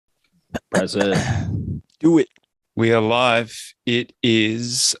Press it. Do it. We are live. It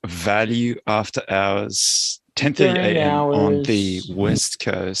is Value After Hours, 10:30 During a.m. on hours. the West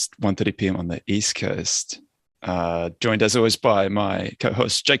Coast, 1:30 p.m. on the East Coast. Joined as always by my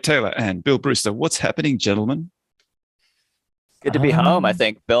co-hosts Jake Taylor and Bill Brewster. What's happening, gentlemen? Good to be home. I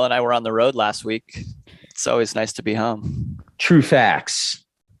think Bill and I were on the road last week. It's always nice to be home. True facts.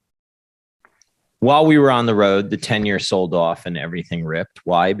 While we were on the road, the 10-year sold off and everything ripped.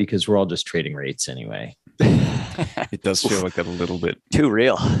 Why? Because we're all just trading rates anyway. It does feel like that a little bit. Too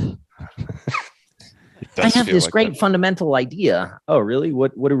real. I have this great fundamental idea. Oh, really?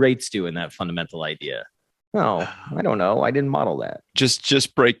 What do rates do in that fundamental idea? Oh, I don't know. I didn't model that.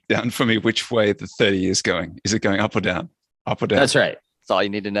 Just break down for me which way the 30 is going. Is it going up or down? Up or down? That's right. That's all you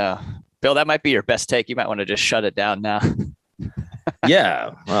need to know. Bill, that might be your best take. You might want to just shut it down now.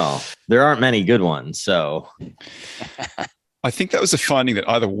 Yeah. Well, there aren't many good ones. So I think that was a finding that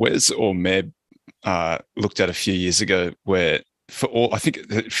either Wes or Meb looked at a few years ago, where for all, I think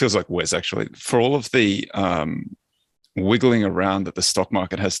it feels like Wes actually, for all of the wiggling around that the stock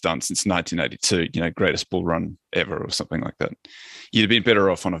market has done since 1982, greatest bull run ever or something like that, you'd have been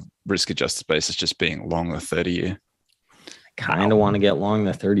better off on a risk adjusted basis just being long the 30-year. Kind of want to get long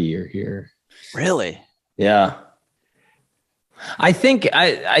the 30-year here. Really? Yeah. I think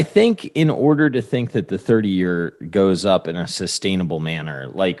in order to think that the 30-year goes up in a sustainable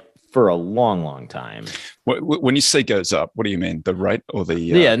manner, like for a long, long time. When you say goes up, what do you mean? The rate or the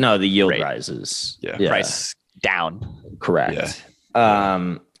the yield rate rises. Yeah. Price down. Correct.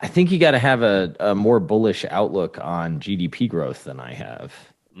 Yeah. I think you got to have a more bullish outlook on GDP growth than I have.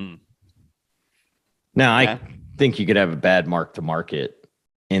 Now, I think you could have a bad mark to market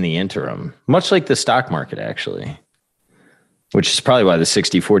in the interim, much like the stock market, actually, which is probably why the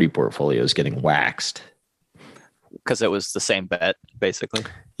 60-40 portfolio is getting waxed. Because it was the same bet, basically.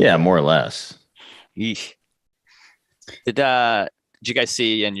 Yeah, more or less. Yeesh. Did you guys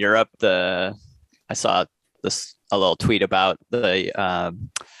see in Europe I saw a little tweet about it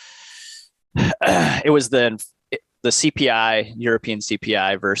was the CPI, European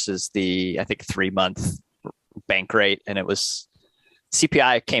CPI versus the, I think, 3-month bank rate, and it was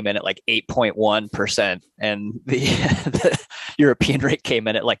CPI came in at like 8.1%, and the European rate came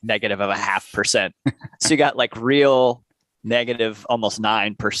in at like negative of 0.5%. So you got like real negative, almost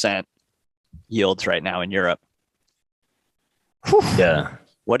 9% yields right now in Europe. Whew. Yeah.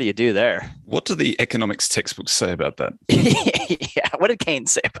 What do you do there? What do the economics textbooks say about that? Yeah. What did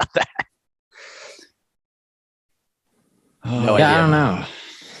Keynes say about that? No idea. I don't know.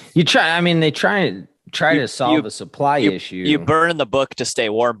 They try to solve a supply issue. You burn the book to stay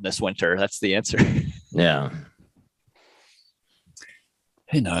warm this winter. That's the answer. Yeah.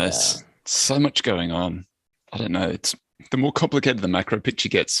 Who knows? Yeah. So much going on. I don't know. It's the more complicated the macro picture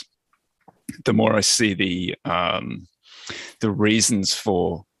gets, the more I see the reasons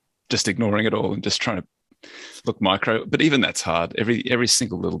for just ignoring it all and just trying to look micro. But even that's hard. Every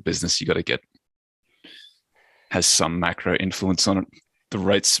single little business you got to get has some macro influence on it. The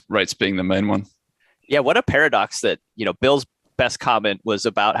rates being the main one. Yeah, what a paradox that, Bill's best comment was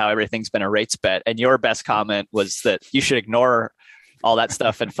about how everything's been a rates bet, and your best comment was that you should ignore all that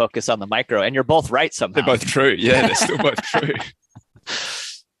stuff and focus on the micro, and you're both right somehow. They're both true. Yeah, they're still both true.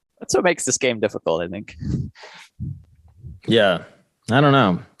 That's what makes this game difficult, I think. Yeah, I don't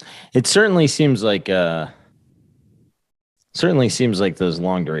know. It certainly seems like those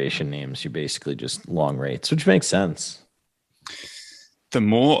long duration names, you're basically just long rates, which makes sense. The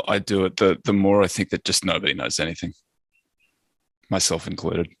more I do it, the more I think that just nobody knows anything, myself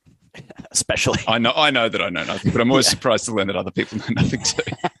included. Especially, I know that I know nothing, but I'm always surprised to learn that other people know nothing too.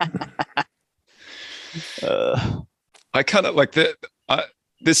 I kind of like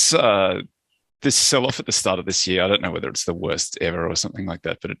this sell-off at the start of this year. I don't know whether it's the worst ever or something like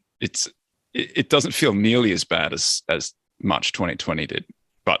that, but it doesn't feel nearly as bad as March 2020 did.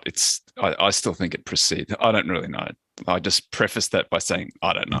 But I still think it proceeds. I don't really know. I just preface that by saying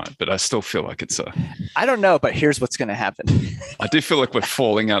I don't know, but I still feel like I don't know, but here's what's going to happen. I do feel like we're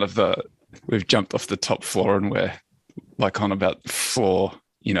falling out of we've jumped off the top floor and we're like on about floor,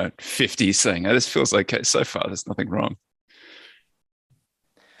 50, saying, this feels okay so far. There's nothing wrong.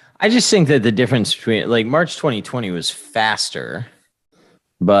 I just think that the difference between like March 2020 was faster,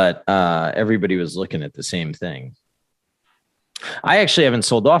 but everybody was looking at the same thing. I actually haven't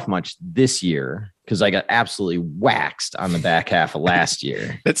sold off much this year because I got absolutely waxed on the back half of last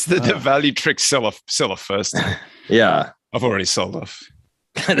year. It's the value trick, sell off first. Yeah. I've already sold off.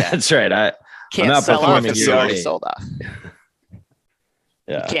 That's right. I'm not sell off if you already sold off.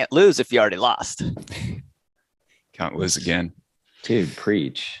 Yeah. You can't lose if you already lost. Can't lose again. Dude,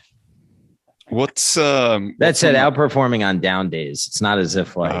 preach. What's That said, outperforming on down days. It's not as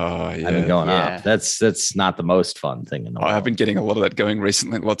if like yeah. I've been going up. That's not the most fun thing in the world. I've been getting a lot of that going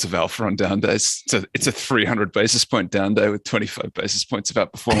recently. Lots of alpha on down days. It's a 300 basis point down day with 25 basis points of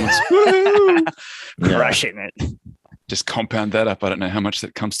outperformance. Woo! Crushing it. Just compound that up. I don't know how much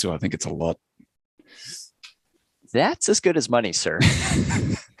that comes to. I think it's a lot. That's as good as money, sir.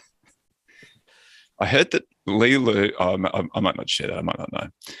 I heard that Lulu. I might not share that. I might not know.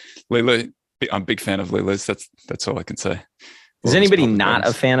 Lulu. I'm a big fan of Lulu's. That's all I can say. Is anybody not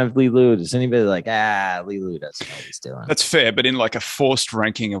a fan of Lilu? Does anybody like, Lilu doesn't know what he's doing? That's fair, but in like a forced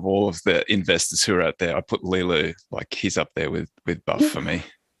ranking of all of the investors who are out there, I put Lilu, like he's up there with Buff for me.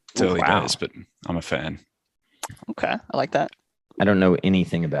 It's early days, but I'm a fan. Okay, I like that. I don't know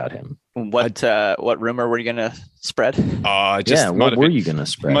anything about him. What rumor were you gonna spread? What were you gonna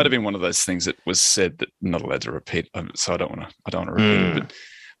spread? Might have been one of those things that was said that I'm not allowed to repeat. So I don't want to repeat it. But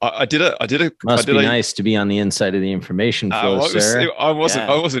I did a. Must be nice to be on the inside of the information flow, sir. I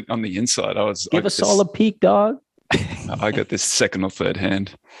wasn't on the inside. Give us all a peek, dog. I got this second or third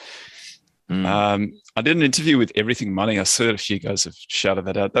hand. I did an interview with Everything Money. I saw that a few guys have shouted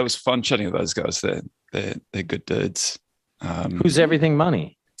that out. That was fun chatting with those guys. They're good dudes. Who's Everything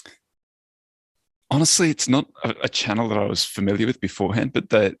Money? Honestly, it's not a channel that I was familiar with beforehand, but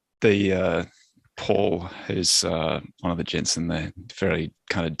the Paul, who's one of the gents in there, very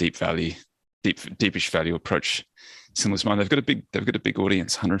kind of deepish value approach, similar to mine. They've got a big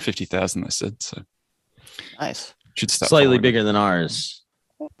audience, 150,000. They said so. Nice. Should start slightly bigger than ours.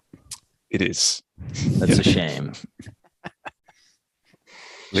 It is. That's a shame.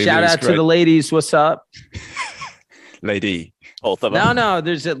 Shout out to the ladies. What's up? Lady. Both of them. No,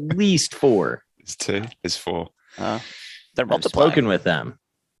 there's at least 4. There's 2. There's 4. They're multiplying. I've spoken with them.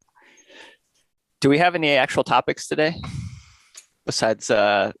 Do we have any actual topics today besides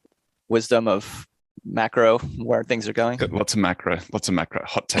wisdom of macro, where things are going? Got lots of macro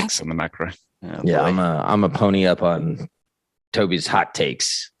hot takes on the macro. Oh, yeah, I'm a pony up on Toby's hot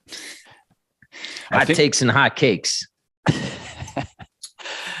takes. Takes and hot cakes.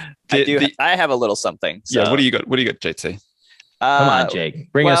 I have a little something. So. Yeah, what do you got? What do you got, JT? Come on,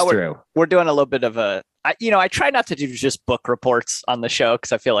 Jake. Bring us through. We're doing a little bit of I try not to do just book reports on the show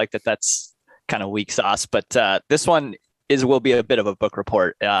because I feel like that's kind of weak sauce. But this one will be a bit of a book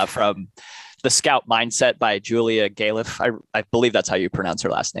report from The Scout Mindset by Julia Galef. I believe that's how you pronounce her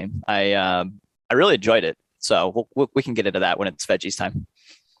last name. I really enjoyed it. So we can get into that when it's veggies time.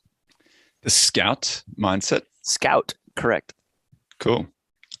 The Scout Mindset? Scout, correct. Cool.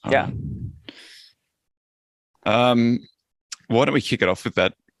 Yeah. Why don't we kick it off with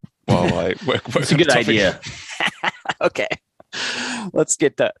that while I work It's a good idea. Okay. Let's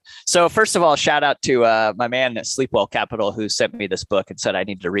get that. So first of all, shout out to my man at Sleepwell Capital who sent me this book and said I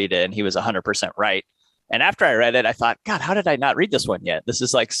needed to read it, and he was 100% right. And after I read it, I thought, God, how did I not read this one yet? This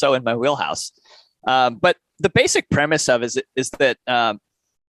is like so in my wheelhouse. But the basic premise of it is that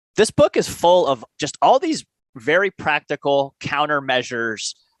this book is full of just all these very practical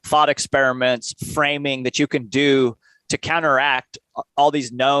countermeasures, thought experiments, framing that you can do to counteract all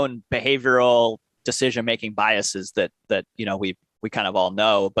these known behavioral decision-making biases that we kind of all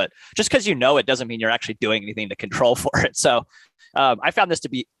know. But just because you know it doesn't mean you're actually doing anything to control for it. So I found this to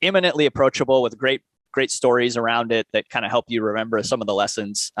be eminently approachable with great stories around it that kind of help you remember some of the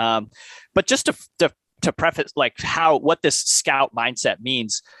lessons. But just to preface like what this scout mindset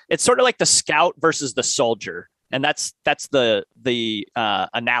means, it's sort of like the scout versus the soldier. And that's the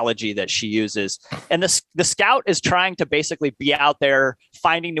analogy that she uses. And the scout is trying to basically be out there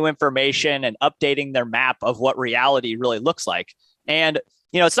finding new information and updating their map of what reality really looks like. And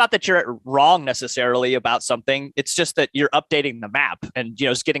it's not that you're wrong necessarily about something. It's just that you're updating the map and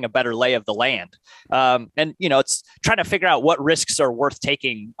just getting a better lay of the land. And it's trying to figure out what risks are worth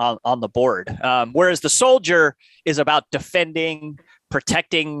taking on the board. Whereas the soldier is about defending,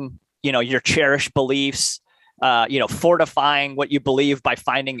 protecting, your cherished beliefs. Fortifying what you believe by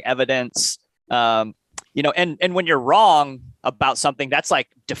finding evidence, and when you're wrong about something, that's like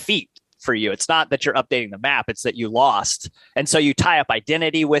defeat for you. It's not that you're updating the map, it's that you lost. And so you tie up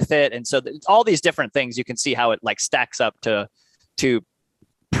identity with it. And so all these different things, you can see how it like stacks up to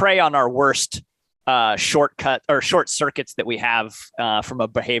prey on our worst shortcut or short circuits that we have from a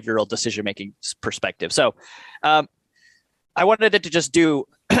behavioral decision-making perspective. So I wanted it to just do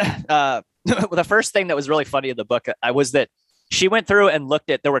the first thing that was really funny in the book was that she went through and looked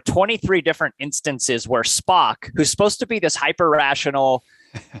at, there were 23 different instances where Spock, who's supposed to be this hyper rational,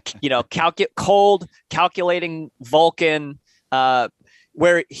 cold, calculating Vulcan,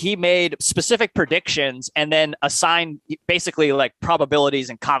 where he made specific predictions and then assigned basically like probabilities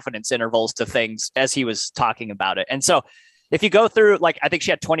and confidence intervals to things as he was talking about it. And so if you go through, like, I think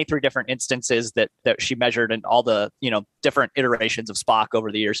she had 23 different instances that she measured in all the, different iterations of Spock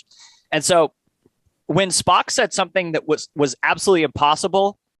over the years. And so when Spock said something that was absolutely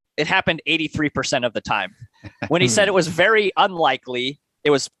impossible, it happened 83% of the time. When he said it was very unlikely, it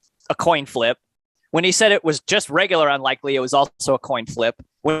was a coin flip. When he said it was just regular unlikely, it was also a coin flip.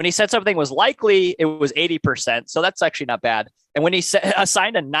 When he said something was likely, it was 80%. So that's actually not bad. And when he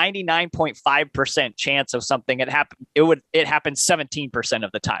assigned a 99.5% chance of something, it happened 17%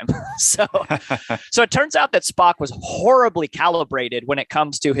 of the time. So it turns out that Spock was horribly calibrated when it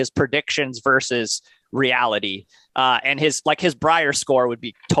comes to his predictions versus reality. And his Breyer score would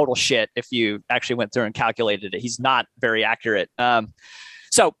be total shit if you actually went through and calculated it. He's not very accurate.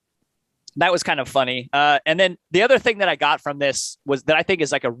 So that was kind of funny. And then the other thing that I got from this was that I think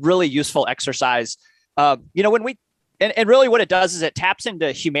is like a really useful exercise. When we, and really what it does is it taps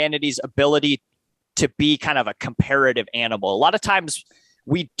into humanity's ability to be kind of a comparative animal. A lot of times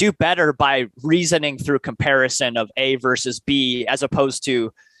we do better by reasoning through comparison of A versus B, as opposed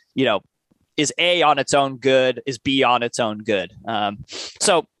to, is A on its own good? Is B on its own good?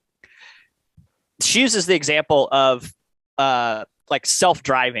 So she uses the example of, like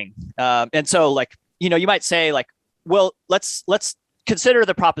self-driving. And so like, you might say like, well, let's consider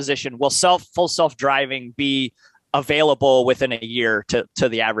the proposition. Will full self-driving be available within a year to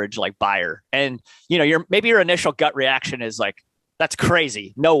the average like buyer? And, your initial gut reaction is like, that's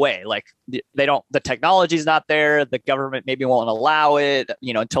crazy. No way. Like the technology's not there. The government maybe won't allow it,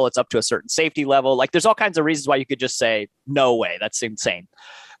 until it's up to a certain safety level. Like there's all kinds of reasons why you could just say, no way. That's insane.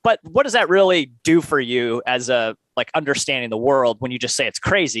 But what does that really do for you as a like understanding the world when you just say it's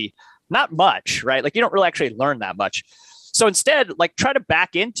crazy? Not much, right? Like you don't really actually learn that much. So instead, like try to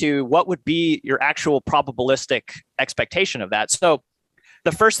back into what would be your actual probabilistic expectation of that. So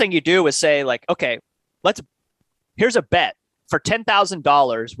the first thing you do is say like, okay, here's a bet. For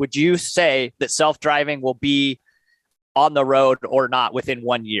 $10,000, would you say that self-driving will be on the road or not within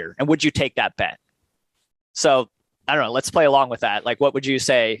 1 year? And would you take that bet? So I don't know. Let's play along with that. Like, what would you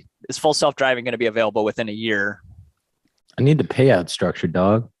say? Is full self-driving going to be available within a year? I need the payout structure,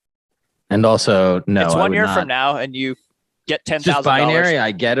 dog. And also, no, it's 1 year from now, and you get $10,000. Just binary.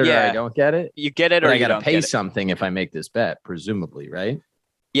 I get it or I don't get it. You get it, or I you got to don't pay get it. something if I make this bet, presumably, right?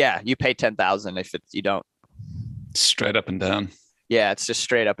 Yeah, you pay $10,000 if you don't. Straight up and down. Yeah, it's just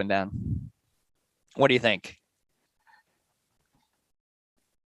straight up and down. What do you think?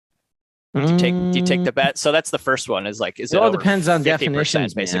 Do you take the bet? So that's the first one. Is like, is it all depends on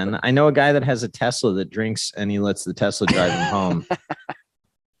definitions, basically? man. I know a guy that has a Tesla that drinks and he lets the Tesla drive him home,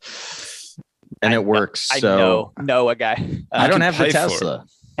 and it works. I know a guy. I don't have the Tesla.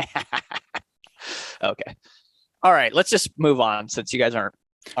 Okay. All right. Let's just move on since you guys aren't.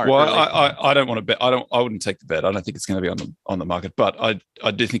 Well, really. I don't want to bet. I wouldn't take the bet. I don't think it's going to be on the market, but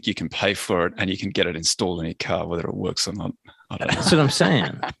I do think you can pay for it and you can get it installed in your car, whether it works or not. I don't know. That's what I'm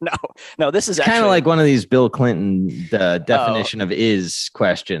saying. No, this is kind of like one of these Bill Clinton definition of is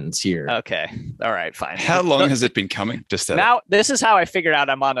questions here. Okay. All right, fine. How long has it been coming? Just now, this is how I figured out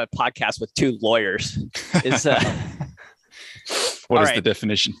I'm on a podcast with two lawyers. What is the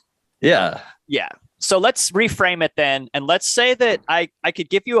definition? Yeah. So let's reframe it then. And let's say that I could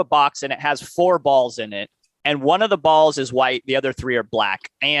give you a box and it has 4 balls in it. And one of the balls is white. The other 3 are black.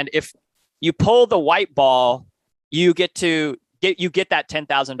 And if you pull the white ball, you get that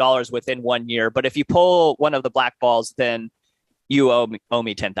 $10,000 within 1 year. But if you pull one of the black balls, then you owe me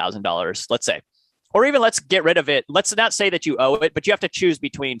 $10,000, let's say. Or even let's get rid of it. Let's not say that you owe it, but you have to choose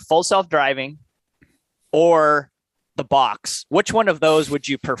between full self-driving or the box. Which one of those would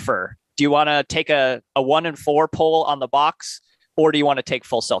you prefer? Do you want to take a 1 in 4 pull on the box, or do you want to take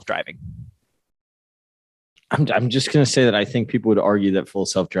full self-driving? I'm just going to say that I think people would argue that full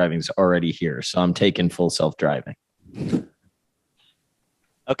self-driving is already here. So I'm taking full self-driving.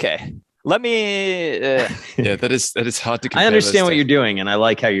 Okay. Let me. Yeah, that is hard to compare. I understand what you're doing, and I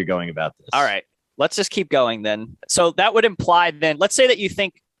like how you're going about this. All right. Let's just keep going then. So that would imply then, let's say that you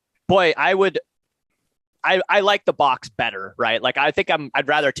think, boy, I like the box better, right? Like I think I'd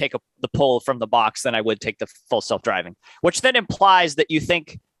rather take the pull from the box than I would take the full self-driving, which then implies that you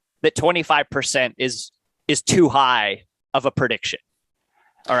think that 25% is too high of a prediction.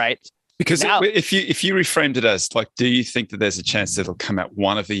 All right. Because now, if you reframed it as like, do you think that there's a chance that it'll come out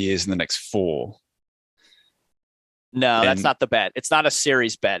one of the years in the next 4? No, that's not the bet. It's not a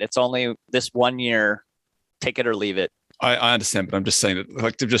series bet. It's only this 1 year, take it or leave it. I understand, but I'm just saying that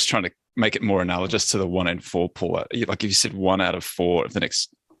like they're just trying to make it more analogous to the 1 in 4 pull. Like if you said 1 out of 4 of the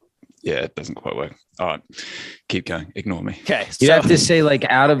next, yeah, it doesn't quite work. All right, keep going. Ignore me. Okay. You have to say like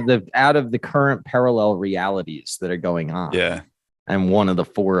out of the current parallel realities that are going on. Yeah. And one of the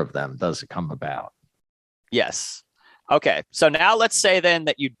 4 of them does come about. Yes. Okay. So now let's say then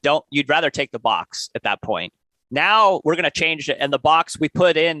that you'd rather take the box at that point. Now we're going to change it. And the box, we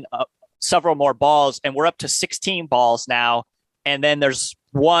put in several more balls, and we're up to 16 balls now. And then there's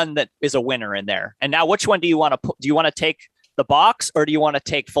one that is a winner in there. And now which one do you want to put? Do you want to take the box, or do you want to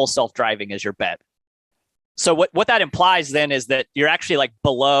take full self-driving as your bet? So what that implies then is that you're actually like a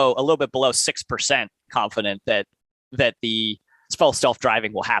little bit below 6% confident that the full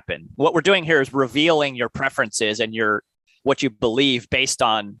self-driving will happen. What we're doing here is revealing your preferences and what you believe based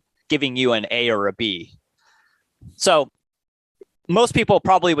on giving you an A or a B. So most people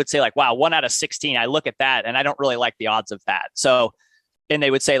probably would say like, wow, 1 out of 16, I look at that and I don't really like the odds of that. So, and they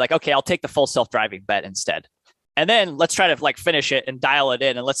would say like, okay, I'll take the full self-driving bet instead. And then let's try to like finish it and dial it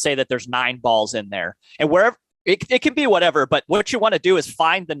in. And let's say that there's 9 balls in there, and wherever it can be whatever, but what you want to do is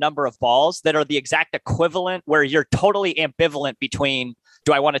find the number of balls that are the exact equivalent where you're totally ambivalent between,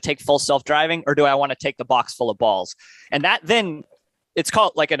 do I want to take full self-driving or do I want to take the box full of balls? And that then it's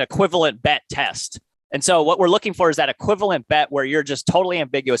called like an equivalent bet test. And so what we're looking for is that equivalent bet where you're just totally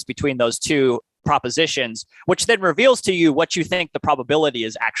ambiguous between those 2 propositions, which then reveals to you what you think the probability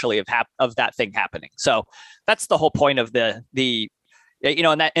is actually of that thing happening. So that's the whole point of the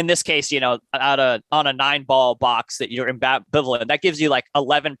in this case, on a 9-ball box that you're ambivalent, that gives you like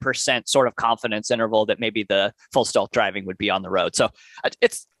 11% sort of confidence interval that maybe the full self-driving would be on the road. So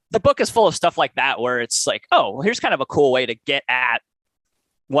the book is full of stuff like that, where it's like, oh, here's kind of a cool way to get at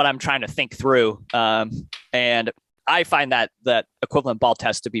what I'm trying to think through. And I find that equivalent ball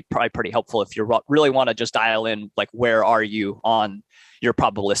test to be probably pretty helpful if you really want to just dial in, like, where are you on your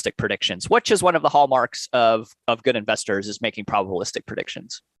probabilistic predictions, which is one of the hallmarks of good investors, is making probabilistic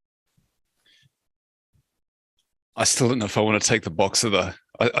predictions. I still don't know if I want to take the box of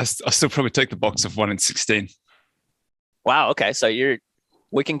I still probably take the box of 1 in 16. Wow. Okay. So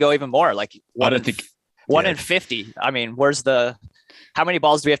we can go even more, like 1 in 50. I mean, how many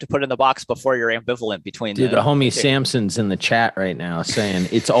balls do we have to put in the box before you're ambivalent between the homie Samson's in the chat right now saying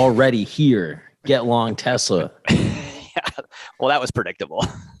it's already here. Get long Tesla. Yeah. Well, that was predictable.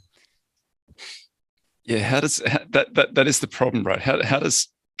 Yeah. How does that is the problem, right? How does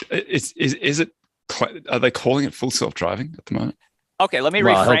is it? Are they calling it full self-driving at the moment? Okay, let me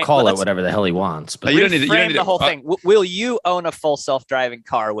reframe. He'll call it whatever the hell he wants. But you don't need the whole thing. Will you own a full self-driving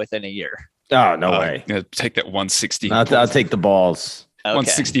car within a year? Oh, no way. Take that 160. I'll take the balls. Okay.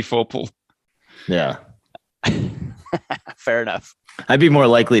 164 pull. Yeah. Fair enough. I'd be more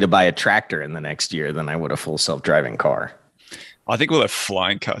likely to buy a tractor in the next year than I would a full self-driving car. I think we'll have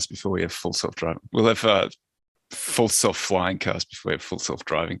flying cars before we have full self-driving. We'll have full self-flying cars before we have full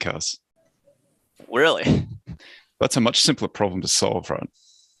self-driving cars. Really? That's a much simpler problem to solve, right?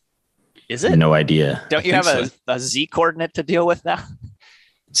 Is it? No idea. Don't you have a Z coordinate to deal with now?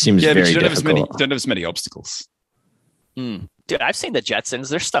 Seems very difficult. Don't have as many obstacles. Dude, I've seen the Jetsons.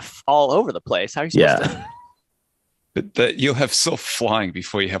 There's stuff all over the place. How are you supposed to? But you'll have self-flying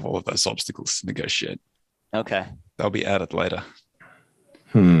before you have all of those obstacles to negotiate. Okay. They'll be added later.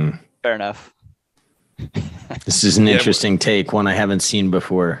 Fair enough. This is an interesting take, one I haven't seen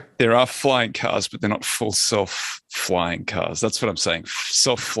before. There are flying cars, but they're not full self-flying cars. That's what I'm saying.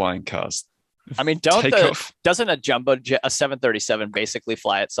 Self-flying cars. I mean, doesn't a jumbo jet, a 737 basically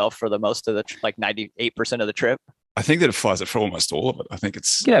fly itself for the most of the, like 98% of the trip? I think that it flies it for almost all of it. I think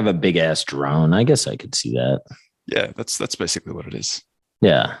it's... You could have a big ass drone. I guess I could see that. Yeah, that's basically what it is.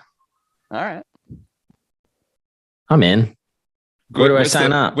 Yeah. All right. I'm in. Where do I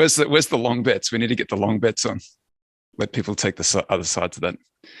sign up? Where's the long bets? We need to get the long bets on. Let people take the other side to that.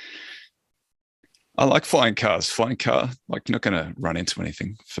 I like flying cars. Flying car, like, you're not going to run into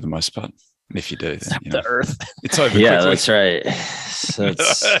anything for the most part. And if you do, then, the earth. It's over. Yeah, quickly. that's right. So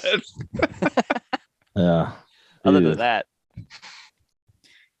yeah. Other than that.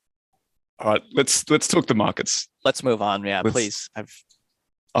 All right, let's talk the markets. Let's move on. Yeah, please.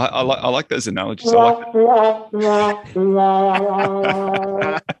 I like those analogies. We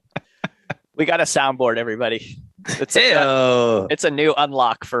got a soundboard, everybody. It's a new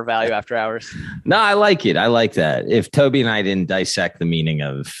unlock for Value After Hours. No, I like it. I like that. If Toby and I didn't dissect the meaning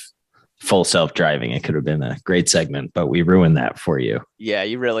of full self-driving, it could have been a great segment, but we ruined that for you. Yeah,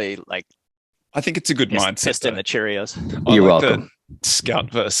 you really I think it's a good mindset. Pissed in the Cheerios. You're welcome.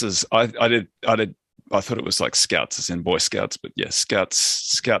 Scout versus I thought it was like scouts as in Boy Scouts, but yeah,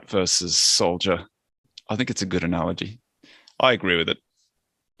 scout versus soldier. I think it's a good analogy. I agree with it.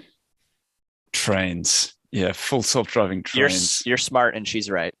 Trains. Yeah, full self-driving trains. You're smart and she's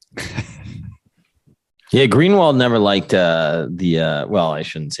right. Yeah, Greenwald never liked well, I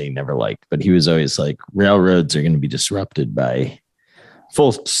shouldn't say never liked, but he was always like, railroads are going to be disrupted by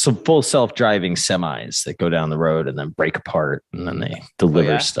full self-driving semis that go down the road and then break apart and then they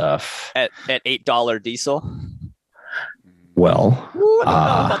deliver stuff at $8 diesel. Well, I don't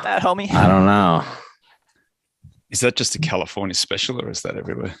know about that, homie. I don't know. Is that just a California special or is that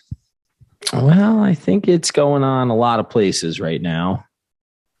everywhere? Well, I think it's going on a lot of places right now.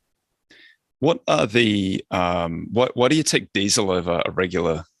 What are the why do you take diesel over a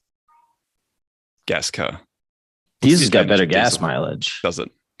regular gas car? Diesel's got better gas mileage. Does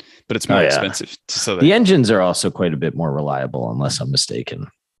it? But it's more expensive. So the engines are also quite a bit more reliable, unless I'm mistaken.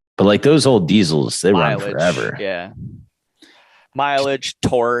 But like those old diesels, they run forever. Yeah. Mileage,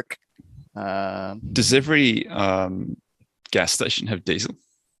 torque. Does every gas station have diesel?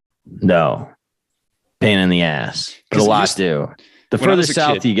 No. Pain in the ass. But a lot do. The further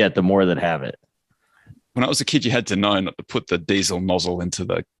south you get, the more that have it. When I was a kid, you had to know not to put the diesel nozzle into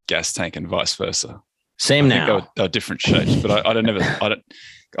the gas tank and vice versa. Same now. They're different shapes, but I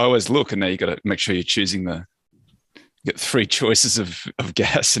always look, and now you got to make sure you're choosing you get 3 choices of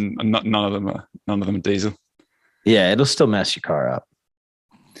gas, and none of them are diesel. Yeah, it'll still mess your car up.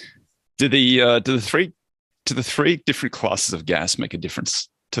 Do the three different classes of gas make a difference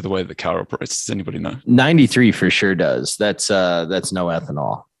to the way the car operates? Does anybody know? 93 for sure does. That's no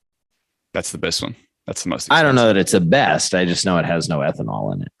ethanol. That's the best one. That's the most expensive. I don't know that it's the best. I just know it has no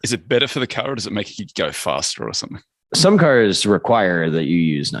ethanol in it. Is it better for the car or does it make it go faster or something? Some cars require that you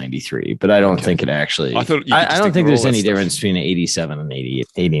use 93, but I don't think it actually. I don't think there's any difference between 87 and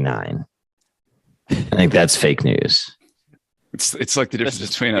 89. I think that's fake news. It's like the difference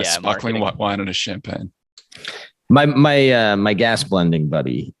between a sparkling white wine and a champagne. My gas blending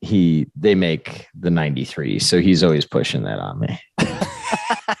buddy, they make the 93, so he's always pushing that on me.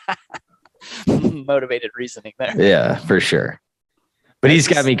 Motivated reasoning there. Yeah, for sure. But he's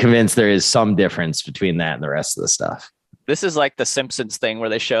got me convinced there is some difference between that and the rest of the stuff. This is like the Simpsons thing where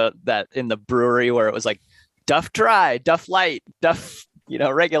they show that in the brewery where it was like Duff Dry, Duff Light, Duff,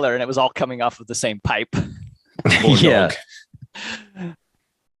 regular, and it was all coming off of the same pipe. Yeah.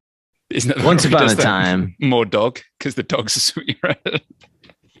 Isn't it Once upon a time, more dog because the dogs are sweet, right? Yeah.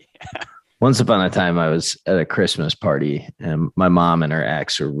 Once upon a time, I was at a Christmas party, and my mom and her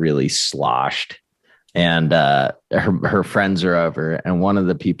ex were really sloshed, and her friends are over, and one of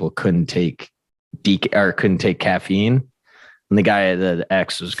the people couldn't take caffeine, and the guy, the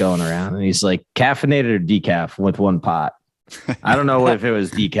ex, was going around, and he's like, "Caffeinated or decaf with one pot." I don't know if it was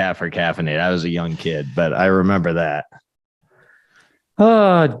decaf or caffeinated. I was a young kid, but I remember that.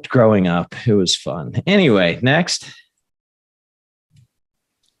 Oh, growing up, it was fun. Anyway, next.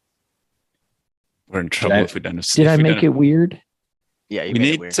 We're in trouble if we don't have. Did I make it weird? Yeah, we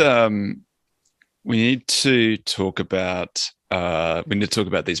need. We need to talk about. We need to talk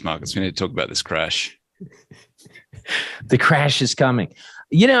about these markets. We need to talk about this crash. The crash is coming.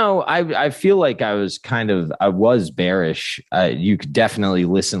 I feel like I was bearish. You could definitely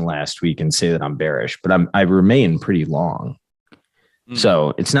listen last week and say that I'm bearish, but I remain pretty long.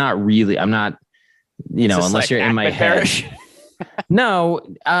 So it's not really. I'm not. Unless like you're in my head. Bearish? No,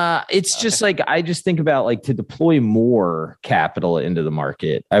 it's just like I just think about like to deploy more capital into the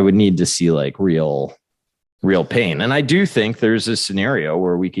market, I would need to see like real pain. And I do think there's a scenario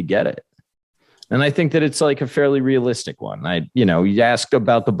where we could get it. And I think that it's like a fairly realistic one. You asked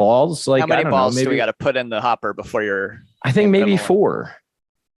about the balls. Like, how many balls maybe do we got to put in the hopper before I think maybe 4.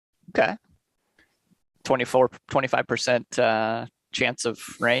 Okay. 25% chance of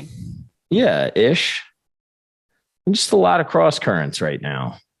rain. Yeah, ish. Just a lot of cross currents right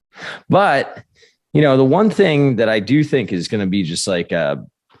now. But, the one thing that I do think is going to be just like,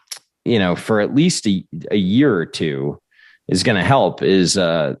 for at least a year or two is going to help is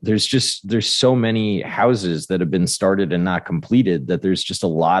there's so many houses that have been started and not completed that there's just a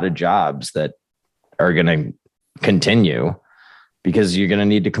lot of jobs that are going to continue because you're going to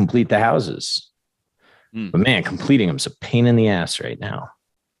need to complete the houses. But man, completing them is a pain in the ass right now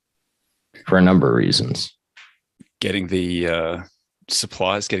for a number of reasons. Getting the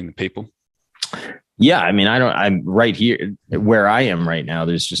supplies, getting the people. Yeah. I mean, I'm right here where I am right now.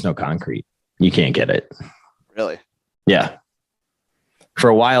 There's just no concrete. You can't get it. Really? Yeah. For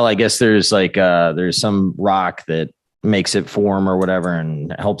a while, I guess there's like, there's some rock that makes it form or whatever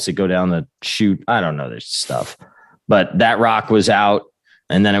and helps it go down the chute. I don't know. There's stuff, but that rock was out.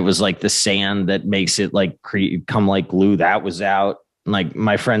 And then it was like the sand that makes it like come like glue. That was out. Like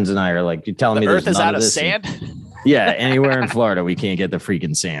my friends and I are like, you're telling me the earth there's is none out of this sand? Yeah, anywhere in Florida, we can't get the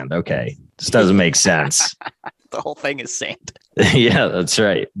freaking sand. Okay, this doesn't make sense. The whole thing is sand. Yeah, that's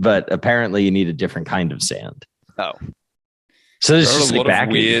right. But apparently, you need a different kind of sand. Oh, so there's There are just a lot of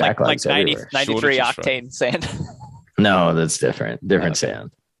weird- like backlogs 90, everywhere. 93 Shortages, octane sand. No, that's different. Different Okay.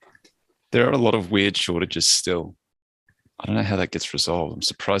 sand. There are a lot of weird shortages still. I don't know how that gets resolved. I'm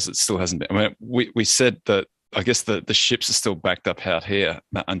surprised it still hasn't been. I mean, we said that I guess the ships are still backed up out here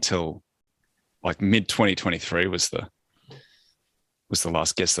until like mid 2023 was the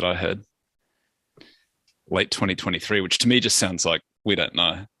last guess that I heard. Late 2023, which to me just sounds like we don't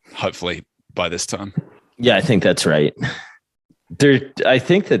know. Hopefully by this time. Yeah, I think that's right. I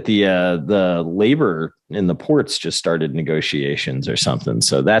think that the labor in the ports just started negotiations or something,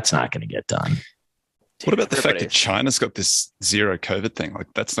 so that's not going to get done. What about the fact that Everybody's- China's got this zero COVID thing? Like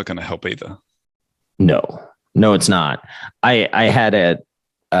that's not going to help either. No, it's not. I had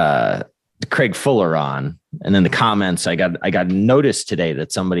Craig Fuller on, and in the comments, I got notice today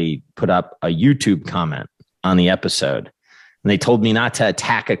that somebody put up a YouTube comment on the episode, and they told me not to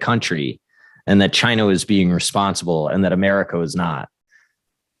attack a country, and that China was being responsible, and that America was not.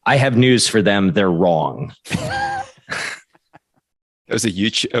 I have news for them; they're wrong. It was a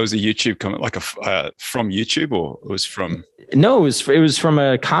YouTube comment, like from YouTube, or it was from. No, it was from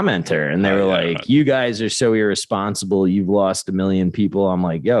a commenter, and they were like, right. "You guys are so irresponsible. You've lost 1 million people." I'm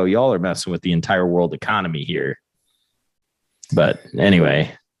like, "Yo, y'all are messing with the entire world economy here." But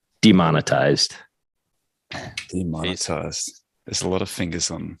anyway, demonetized. Demonetized. There's a lot of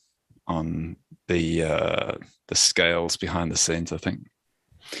fingers on the scales behind the scenes, I think.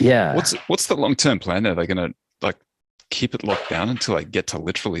 Yeah. What's the long-term plan? Are they going to like keep it locked down until they get to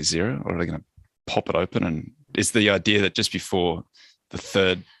literally zero, or are they going to pop it open? And is the idea that just before the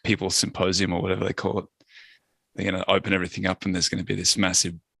third People's Symposium or whatever they call it, they're going to open everything up and there's going to be this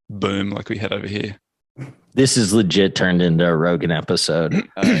massive boom like we had over here? This is legit turned into a Rogan episode.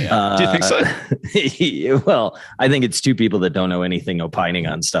 Yeah. Do you think so? Well, I think it's two people that don't know anything opining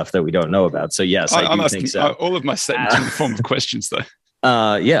on stuff that we don't know about. So yes, I I'm do asking think so. all of my statements in the form of questions, though.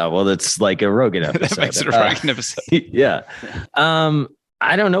 Yeah, well, that's like a Rogan episode. That makes it a Rogan episode. Yeah.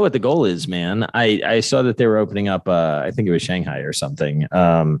 I don't know what the goal is, man. I saw that they were opening up, I think it was Shanghai or something.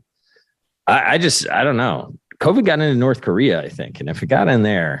 I don't know. COVID got into North Korea, I think. And if it got in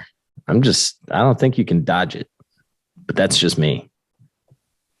there, I don't think you can dodge it. But that's just me.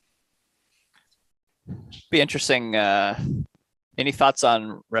 Be interesting. Any thoughts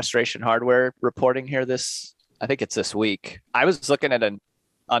on Restoration Hardware reporting here I think it's this week. I was looking at an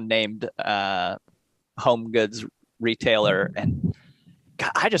unnamed home goods retailer, and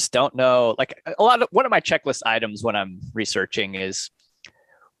God, I just don't know. Like one of my checklist items when I'm researching is,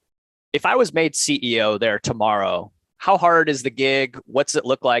 if I was made CEO there tomorrow, how hard is the gig? What's it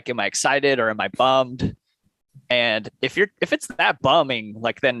look like? Am I excited or am I bummed? And if it's that bumming,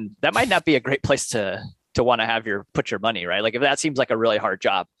 like, then that might not be a great place to want to put your money, right? Like if that seems like a really hard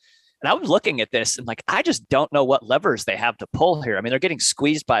job. And I was looking at this and like, I just don't know what levers they have to pull here. I mean, they're getting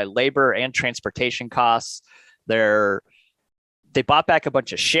squeezed by labor and transportation costs. They bought back a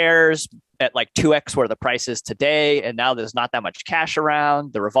bunch of shares at like 2x where the price is today. And now there's not that much cash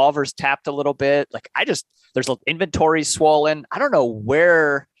around. The revolver's tapped a little bit. Like there's inventory swollen. I don't know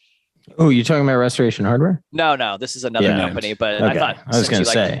where. Oh, you're talking about Restoration Hardware? No, this is another company, but okay. I thought I was going to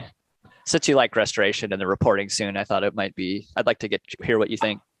say, since you like restoration and the reporting soon, I thought it might be, I'd like to hear what you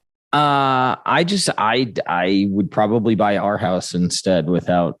think. I would probably buy our house instead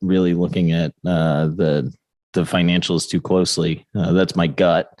without really looking at the financials too closely. That's my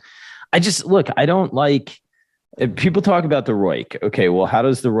gut. I don't like, if people talk about the ROIC. Okay, well, how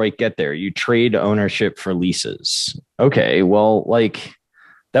does the ROIC get there? You trade ownership for leases. Okay, well, like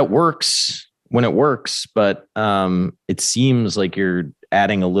that works when it works, but it seems like you're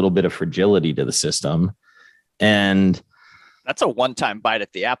adding a little bit of fragility to the system. And that's a one-time bite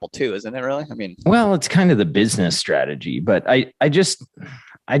at the apple too, isn't it really? I mean, well, it's kind of the business strategy, but I just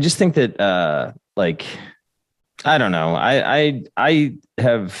think that like, I don't know. I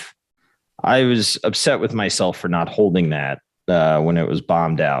was upset with myself for not holding that when it was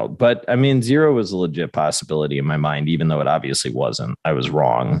bombed out. But I mean, zero was a legit possibility in my mind, even though it obviously wasn't. I was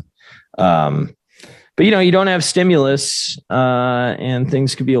wrong. But you don't have stimulus and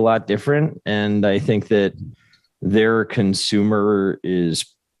things could be a lot different. And I think that their consumer is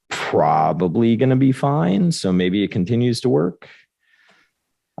probably going to be fine. So maybe it continues to work.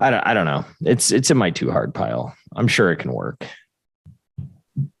 I don't know. It's in my too hard pile. I'm sure it can work.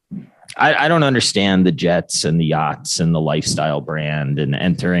 I don't understand the jets and the yachts and the lifestyle brand and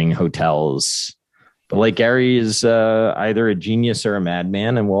entering hotels. But like Gary is either a genius or a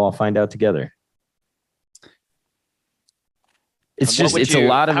madman, and we'll all find out together. It's just it's a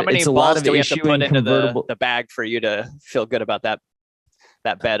lot of how many it's a balls lot of do we have to issuing put into convertible. the bag for you to feel good about that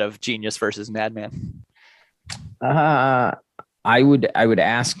bet of genius versus madman? I would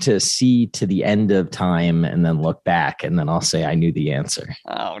ask to see to the end of time and then look back, and then I'll say I knew the answer.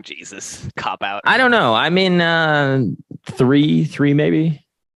 Oh Jesus, cop out. I don't know. I mean, three maybe.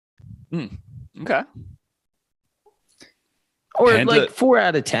 Okay. Or like 4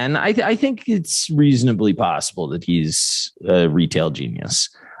 out of 10. I think it's reasonably possible that he's a retail genius.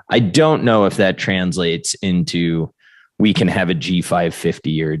 I don't know if that translates into we can have a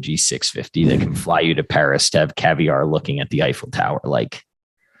G550 or a G650 that can fly you to Paris to have caviar looking at the Eiffel Tower. Like,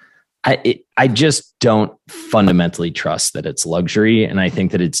 I just don't fundamentally trust that it's luxury. And I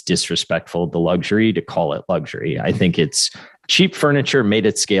think that it's disrespectful to luxury to call it luxury. I think it's cheap furniture made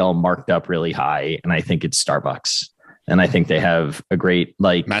at scale, marked up really high. And I think it's Starbucks. And I think they have a great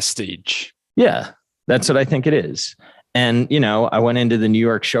like Mastige. Yeah, that's what I think it is. And, you know, I went into the New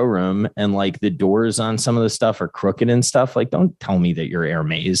York showroom and like the doors on some of the stuff are crooked and stuff. Like, don't tell me that you're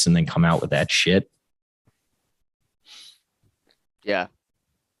Hermes and then come out with that shit. Yeah.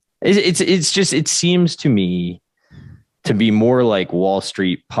 It's just, it seems to me to be more like Wall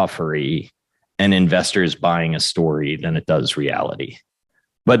Street puffery and investors buying a story than it does reality.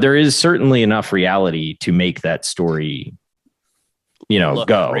 But there is certainly enough reality to make that story, you know,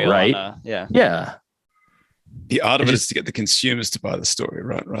 go, right? Yeah. Yeah. The art of it is to get the consumers to buy the story,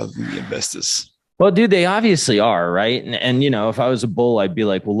 right? Rather than the investors. Well, dude, they obviously are, right? And you know, if I was a bull, I'd be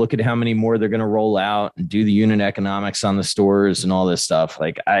like, well, look at how many more they're going to roll out and do the unit economics on the stores and all this stuff.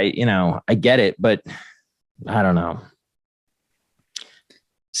 Like, I get it, but I don't know.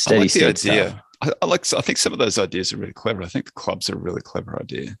 Steady state stuff. I think some of those ideas are really clever. I think the clubs are a really clever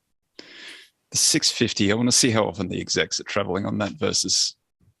idea. The 650, I want to see how often the execs are traveling on that versus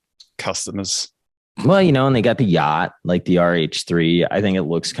customers. Well, you know, and they got the yacht, like the RH3. I think it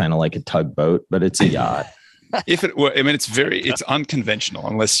looks kind of like a tugboat, but it's a yacht. If it were, I mean, it's unconventional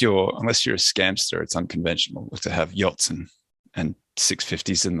unless you're a scamster. It's unconventional to have yachts and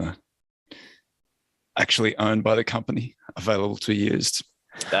 650s in the actually owned by the company, available to be used.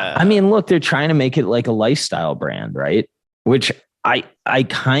 I mean, look, they're trying to make it like a lifestyle brand, right? Which I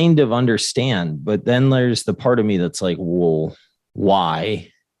kind of understand, but then there's the part of me that's like, well, why?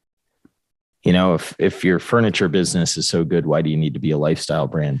 You know, if your furniture business is so good, why do you need to be a lifestyle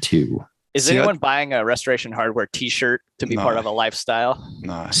brand too? Is anyone buying a Restoration Hardware t-shirt to be part of a lifestyle?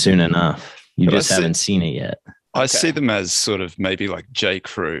 No. Soon enough. You just haven't seen it yet. I see them as sort of maybe like J.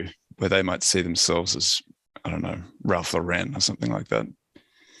 Crew, where they might see themselves as, I don't know, Ralph Lauren or something like that.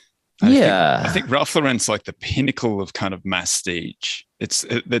 I think Ralph Lauren's like the pinnacle of kind of mastige.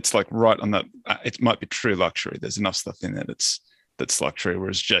 It's like right on that. It might be true luxury. There's enough stuff in there that's luxury,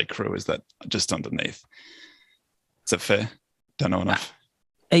 whereas J. Crew is that just underneath. Is that fair? Don't know enough.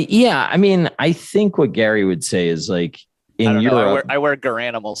 Yeah, I mean, I think what Gary would say is like in Europe. I wear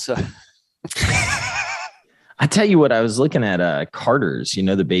Garanimals, so. I tell you what, I was looking at Carter's, you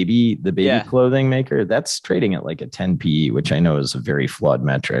know, the baby clothing maker. That's trading at like a 10 PE, which I know is a very flawed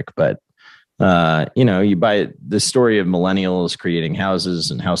metric. But, you know, you buy the story of millennials creating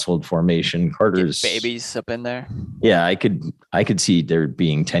houses and household formation. Carter's get babies up in there. Yeah, I could see there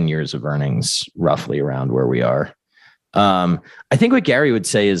being 10 years of earnings roughly around where we are. I think what Gary would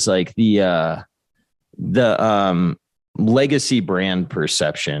say is like the legacy brand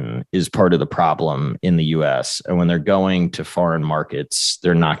perception is part of the problem in the US. And when they're going to foreign markets,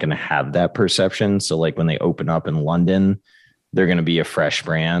 they're not going to have that perception. So like when they open up in London, they're going to be a fresh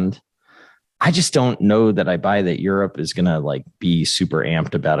brand. I just don't know that I buy that Europe is going to like be super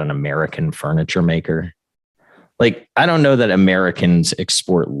amped about an American furniture maker. Like, I don't know that Americans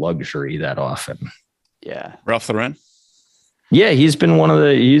export luxury that often. Yeah. Ralph Lauren? Yeah, he's been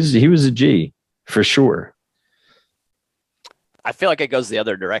he was a G for sure. I feel like it goes the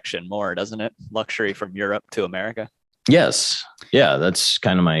other direction more, doesn't it? Luxury from Europe to America. Yes. Yeah, that's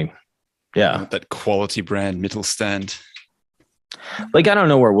kind of that quality brand Mittelstand. Like, I don't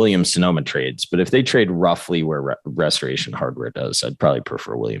know where Williams-Sonoma trades, but if they trade roughly where Restoration Hardware does, I'd probably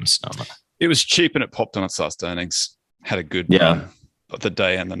prefer Williams-Sonoma. It was cheap and it popped on its last earnings. Had a good run the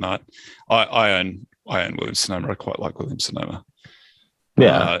day and the night. I own Williams-Sonoma. I quite like Williams-Sonoma.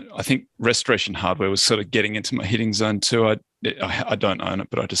 Yeah. I think Restoration Hardware was sort of getting into my hitting zone too. I don't own it,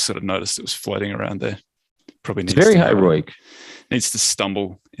 but I just sort of noticed it was floating around there. Probably needs very high ROIC. Needs to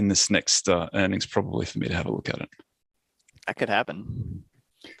stumble in this next earnings probably for me to have a look at it. That could happen.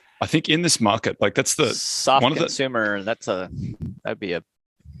 I think in this market, like that's the soft consumer. That'd be I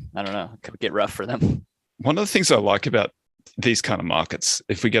don't know. It could get rough for them. One of the things I like about these kind of markets,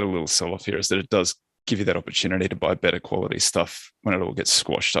 if we get a little sell off here, is that it does give you that opportunity to buy better quality stuff when it all gets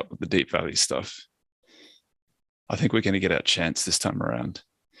squashed up with the deep value stuff. I think we're going to get our chance this time around.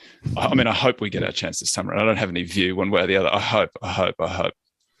 I mean, I hope we get our chance this time around. I don't have any view one way or the other. I hope.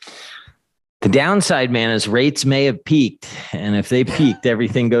 The downside, man, is rates may have peaked, and if they peaked,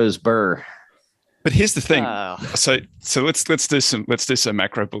 everything goes burr. But here's the thing. So let's do some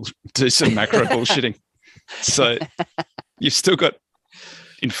macro bullshitting. So you've still got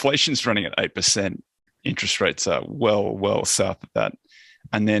inflation's running at 8%. Interest rates are well south of that.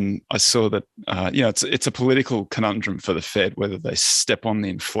 And then I saw that it's a political conundrum for the Fed whether they step on the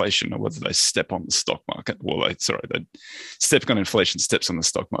inflation or whether they step on the stock market. Well, they stepping on inflation, steps on the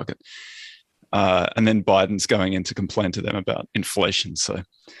stock market. And then Biden's going in to complain to them about inflation. So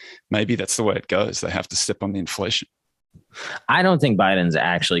maybe that's the way it goes. They have to step on the inflation. I don't think Biden's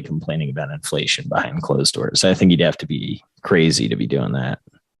actually complaining about inflation behind closed doors. I think he'd have to be crazy to be doing that.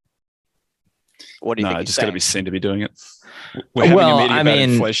 What do you think? I he's just got to saying? be seen to be doing it. We're having a meeting about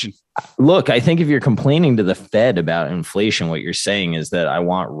inflation. Look, I think if you're complaining to the Fed about inflation, what you're saying is that I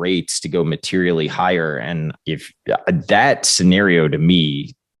want rates to go materially higher. And if that scenario to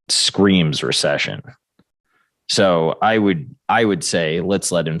me screams recession. So I would say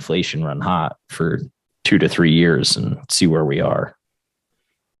let's let inflation run hot for 2 to 3 years and see where we are.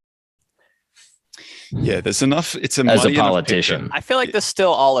 Yeah, there's enough. It's as a politician. I feel like this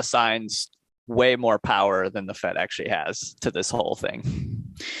still all assigns way more power than the Fed actually has to this whole thing.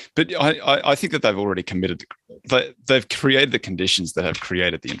 But I think that they've already committed. They've created the conditions that have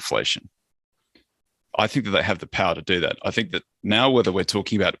created the inflation. I think that they have the power to do that. I think that now, whether we're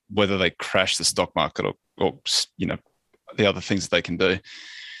talking about whether they crash the stock market or the other things that they can do,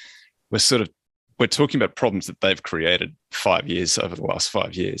 we're talking about problems that they've created over the last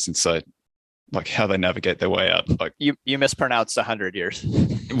 5 years, and so like how they navigate their way out. Like you mispronounced 100 years.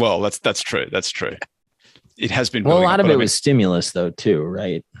 Well, that's true. That's true. It has been. Well, a lot of it was stimulus, though, too,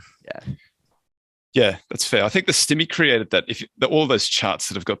 right? Yeah. Yeah, that's fair. I think the stimmy created that. All those charts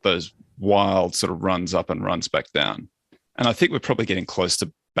that have got those wild sort of runs up and runs back down, and I think we're probably getting close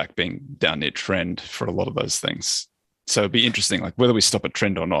to back being down near trend for a lot of those things. So it'd be interesting, like whether we stop at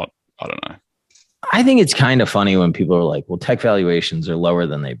trend or not. I don't know. I think it's kind of funny when people are like, well, tech valuations are lower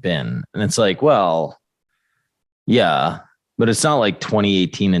than they've been. And it's like, well, yeah, but it's not like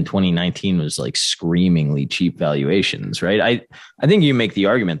 2018 and 2019 was like screamingly cheap valuations, right? I think you make the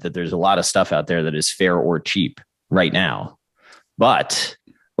argument that there's a lot of stuff out there that is fair or cheap right now. But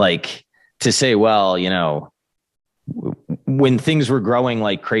like to say, well, when things were growing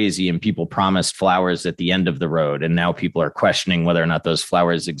like crazy and people promised flowers at the end of the road, and now people are questioning whether or not those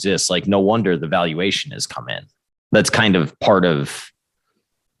flowers exist, like no wonder the valuation has come in. That's kind of part of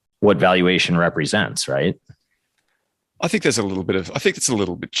what valuation represents, right? I think it's a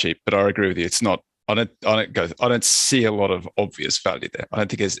little bit cheap, but I agree with you. It's not, I don't see a lot of obvious value there. I don't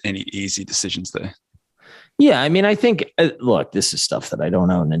think there's any easy decisions there. Yeah, I mean, I think, look, this is stuff that I don't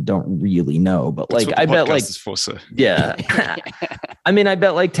own and don't really know, but like, I bet like, for, so. Yeah, I mean, I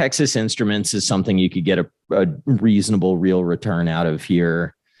bet like Texas Instruments is something you could get a reasonable real return out of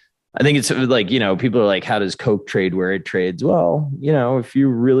here. I think it's like, people are like, how does Coke trade where it trades? Well, if you're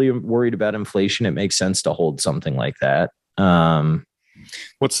really worried about inflation, it makes sense to hold something like that.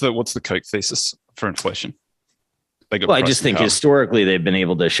 What's the Coke thesis for inflation? Well, I just think historically they've been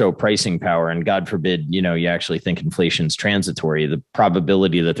able to show pricing power, and God forbid, you actually think inflation's transitory. The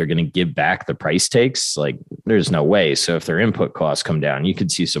probability that they're going to give back the price takes, like there's no way. So if their input costs come down, you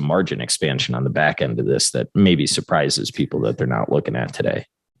could see some margin expansion on the back end of this that maybe surprises people that they're not looking at today.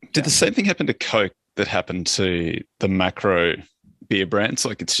 Did the same thing happen to Coke that happened to the macro beer brands?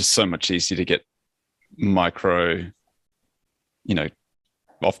 Like it's just so much easier to get micro,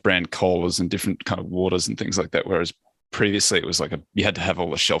 off-brand colas and different kind of waters and things like that. Whereas previously it was like you had to have all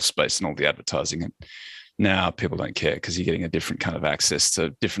the shelf space and all the advertising. And now people don't care because you're getting a different kind of access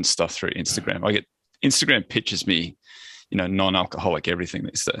to different stuff through Instagram. Instagram pitches me, non-alcoholic everything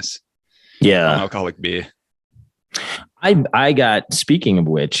these days. Yeah. Non-alcoholic beer. I got, speaking of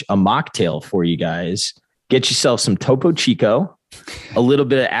which, a mocktail for you guys. Get yourself some Topo Chico, a little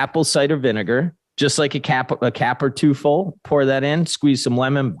bit of apple cider vinegar, just like a cap or two full. Pour that in, squeeze some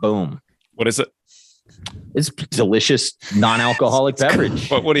lemon, boom. What is it? It's delicious non-alcoholic beverage.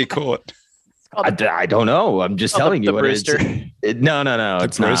 What do you call it? I don't know. I'm just telling you what it is. No.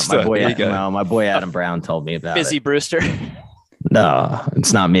 It's Brewster. not. My boy Adam Brown told me about Busy it. Brewster. No,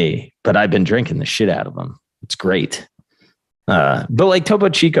 it's not me. But I've been drinking the shit out of them. It's great. But like Topo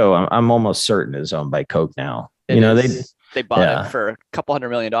Chico, I'm almost certain is owned by Coke now. They bought it for a couple $100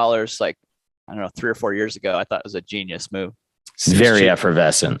 million, like I don't know, 3 or 4 years ago. I thought it was a genius move. Very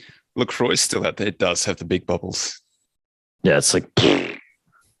effervescent. LaCroix's still out there. It does have the big bubbles. Yeah, it's like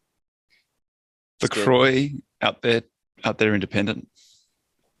LaCroix out there independent.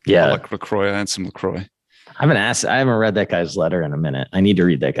 yeah. I like LaCroix and some LaCroix. I haven't read that guy's letter in a minute. I need to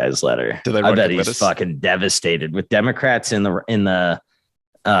read that guy's letter. Do they I write bet good he's letters? fucking devastated with Democrats in the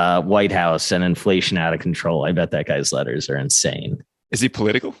White House and inflation out of control. I bet that guy's letters are insane. Is he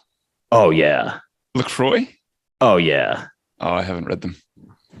political? Oh yeah. LaCroix? Oh yeah. Oh, I haven't read them.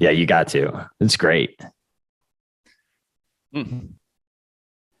 Yeah, you got to. It's great. Mm-hmm.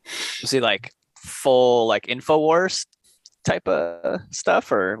 Was he like full like InfoWars type of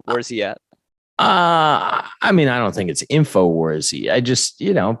stuff, or where's he at? I mean, I don't think it's InfoWarsy. I just,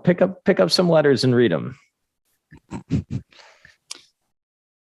 pick up some letters and read them.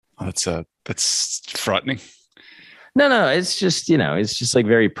 Oh, that's frightening. No, it's just, it's just like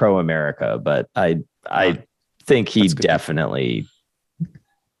very pro America, but I think he definitely,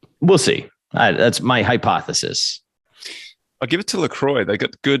 we'll see. That's my hypothesis. I'll give it to LaCroix. They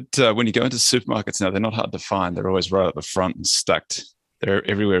got good, when you go into supermarkets now, they're not hard to find. They're always right at the front and stacked. They're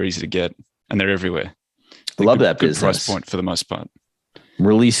everywhere, easy to get, and they're everywhere. Love good, that good business. price point for the most part.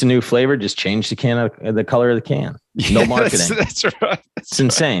 Release a new flavor, just change the color of the can. No marketing. That's right. It's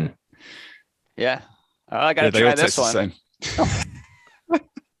insane. Yeah. Oh, I got to try this one.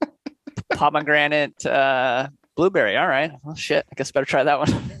 Pomegranate blueberry. All right. Well, shit. I guess I better try that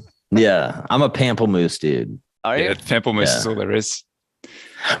one. Yeah. I'm a pamplemousse dude. Are you? Yeah, pamplemousse is all there is.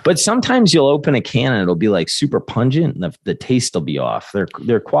 But sometimes you'll open a can and it'll be like super pungent and the taste will be off.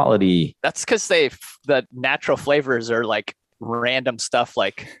 Their quality. That's because the natural flavors are like random stuff.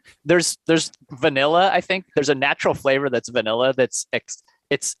 Like there's vanilla. I think there's a natural flavor that's vanilla. It's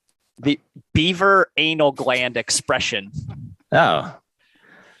the beaver anal gland expression. Oh.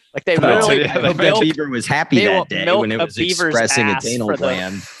 Like they I really hope that beaver was happy that day when it was expressing its anal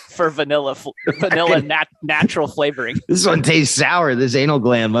gland. For vanilla natural flavoring. This one tastes sour. This anal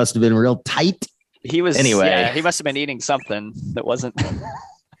gland must have been real tight. He was anyway. Yeah, he must have been eating something that wasn't.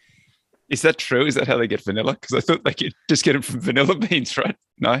 Is that true? Is that how they get vanilla? Because I thought they could just get it from vanilla beans, right?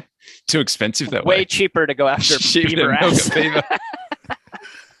 No, too expensive that way. Way cheaper to go after beaver ass. Beaver.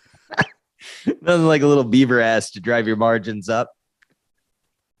 Nothing like a little beaver ass to drive your margins up.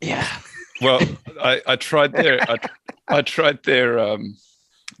 Yeah. Well, I tried their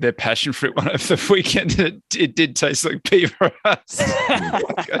passion fruit one over the weekend. It did taste like beaver ass.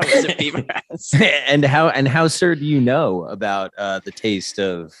 Was it beaver ass? And how, sir, do you know about the taste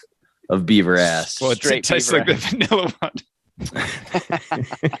of beaver ass? Well, it tastes like the vanilla one.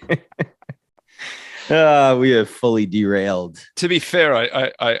 We have fully derailed. To be fair,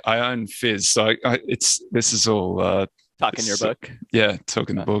 I own Fizz, so this is all talking your book. Yeah,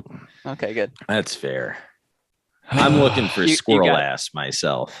 talking the book. Okay, good. That's fair. I'm looking for squirrel ass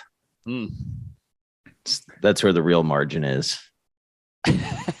myself. Mm. That's where the real margin is.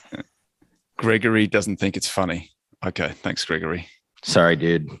 Gregory doesn't think it's funny. Okay, thanks, Gregory. Sorry,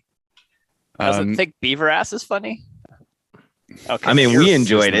 dude. Doesn't think beaver ass is funny. Okay, I mean, we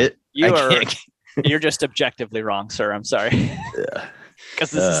enjoyed it. You're just objectively wrong, sir. I'm sorry.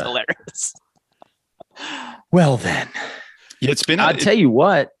 Because this is hilarious. Well, then. Yeah, it's been. I'll tell you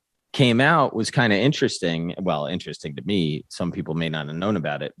what came out was kind of interesting. Well, interesting to me. Some people may not have known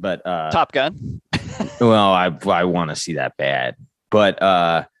about it, but Top Gun. Well, I want to see that bad.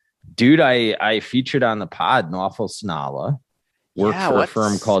 But dude, I featured on the pod Nawful Snala. Worked for a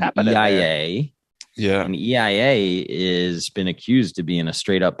firm called EIA. Yeah. And EIA is been accused of being a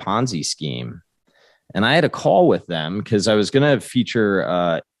straight up Ponzi scheme. And I had a call with them because I was going to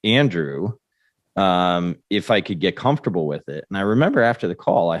feature Andrew if I could get comfortable with it. And I remember after the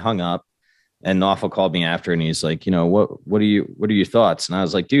call, I hung up and Nawful called me after and he's like, what are your thoughts? And I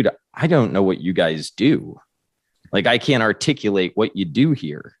was like, dude, I don't know what you guys do. Like, I can't articulate what you do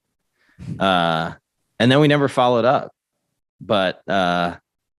here. And then we never followed up. But I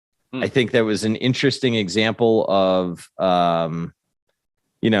think that was an interesting example of,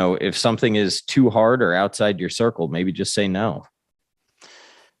 if something is too hard or outside your circle, maybe just say no.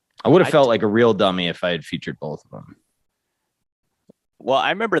 I would have felt like a real dummy if I had featured both of them. Well, I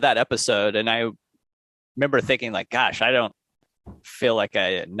remember that episode and I remember thinking like, gosh, I don't feel like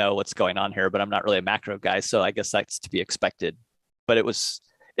I know what's going on here, but I'm not really a macro guy. So I guess that's to be expected. But it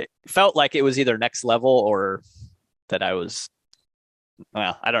felt like it was either next level or that I was,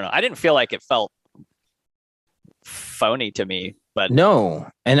 well, I don't know. I didn't feel like it felt phony to me, but no.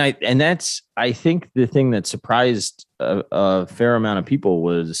 And that's, I think the thing that surprised a fair amount of people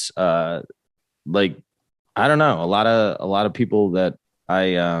was like, I don't know, a lot of people that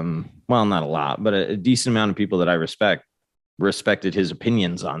I, well, not a lot, but a decent amount of people that I respect respected his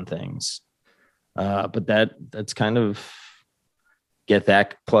opinions on things. But that's kind of get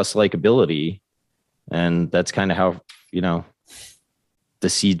that plus likability. And that's kind of how, the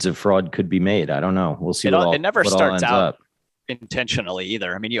seeds of fraud could be made. I don't know. We'll see. It never starts out up intentionally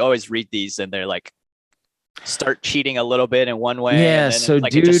either. I mean, you always read these and they're like, start cheating a little bit in one way. Yeah. And then So it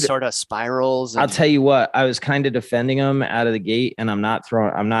just sort of spirals. I'll tell you what, I was kind of defending him out of the gate, and I'm not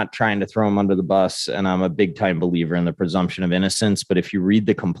trying to throw him under the bus. And I'm a big time believer in the presumption of innocence. But if you read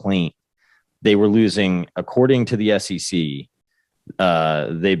the complaint, they were losing, according to the SEC,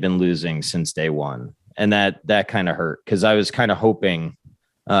 they've been losing since day one. And that kind of hurt, because I was kind of hoping,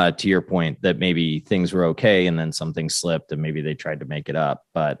 to your point, that maybe things were okay and then something slipped and maybe they tried to make it up.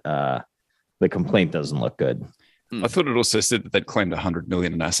 But the complaint doesn't look good. I thought it also said that they'd claimed 100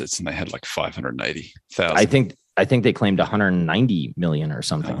 million in assets and they had like 580,000. I think they claimed 190 million or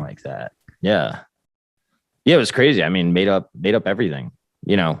something like that. Yeah. Yeah, it was crazy. I mean, made up everything.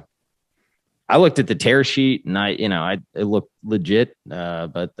 I looked at the tear sheet and it looked legit.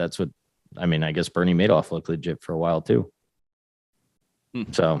 But that's what, I guess Bernie Madoff looked legit for a while too.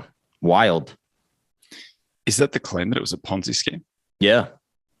 So wild. Is that the claim, that it was a Ponzi scheme? Yeah,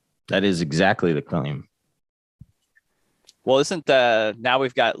 that is exactly the claim. Well, now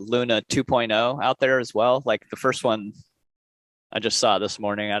we've got Luna 2.0 out there as well. Like the first one I just saw this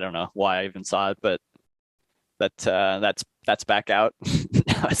morning. I don't know why I even saw it, but that's back out.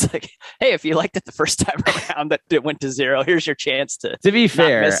 Now it's like, hey, if you liked it the first time around that it went to zero, here's your chance to be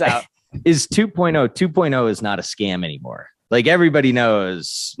fair, miss out. Is 2.0 is not a scam anymore. Like everybody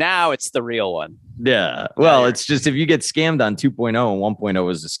knows. Now it's the real one. Yeah. Well, it's just if you get scammed on 2.0 and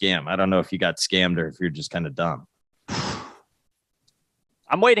 1.0 is a scam. I don't know if you got scammed or if you're just kind of dumb.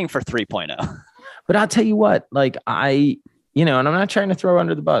 I'm waiting for 3.0. But I'll tell you what, like and I'm not trying to throw her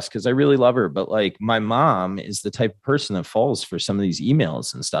under the bus because I really love her, but like my mom is the type of person that falls for some of these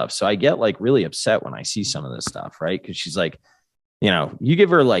emails and stuff. So I get like really upset when I see some of this stuff, right? Because she's like, you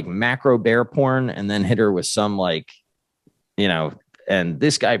give her like macro bear porn and then hit her with some like, and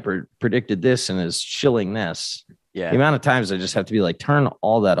this guy predicted this and is shilling this. Yeah. The amount of times I just have to be like, turn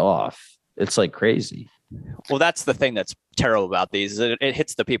all that off. It's like crazy. Well, that's the thing that's terrible about these. It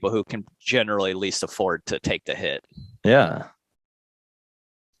hits the people who can generally least afford to take the hit. Yeah.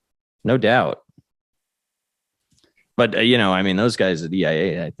 No doubt. But, those guys at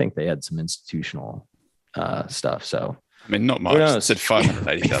EIA, I think they had some institutional stuff. So, not much. It said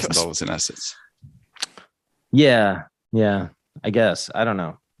 $580,000 in assets. Yeah. Yeah. I guess. I don't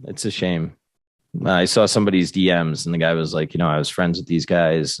know. It's a shame. I saw somebody's DMs and the guy was like, I was friends with these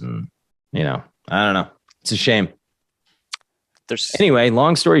guys and, I don't know. It's a shame. Anyway,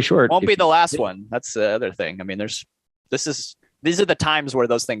 long story short. Won't be the last one. That's the other thing. I mean, these are the times where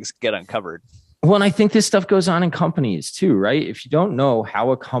those things get uncovered. Well, and I think this stuff goes on in companies too, right? If you don't know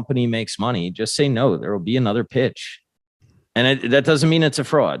how a company makes money, just say no. There will be another pitch. And that doesn't mean it's a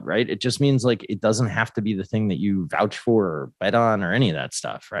fraud, right? It just means like it doesn't have to be the thing that you vouch for or bet on or any of that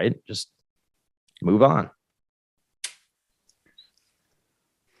stuff, right? Just move on.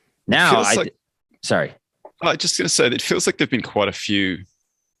 Now, sorry. I was just going to say that it feels like there've been quite a few,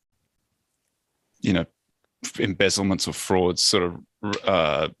 embezzlements or frauds sort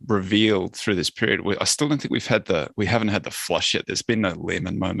of revealed through this period. I still don't think we haven't had the flush yet. There's been no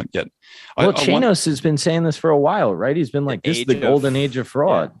Lehman moment yet. Well, Chanos has been saying this for a while, right? He's been like, this is the golden age of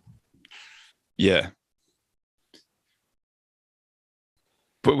fraud. Yeah.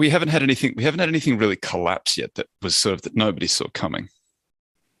 But we haven't had anything really collapse yet that was sort of that nobody saw coming.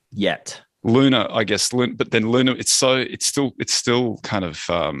 Yet. Luna, I guess, but then Luna, it's still kind of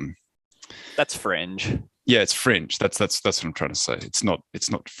that's fringe. Yeah, it's fringe. That's what I'm trying to say. It's not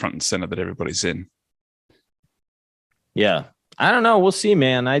front and center that everybody's in. Yeah. I don't know. We'll see,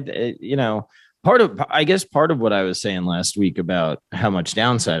 man. Part of what I was saying last week about how much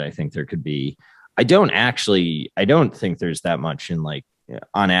downside I think there could be. I don't think there's that much in like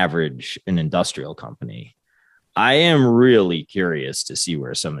on average an industrial company. I am really curious to see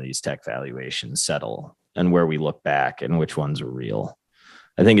where some of these tech valuations settle and where we look back and which ones are real.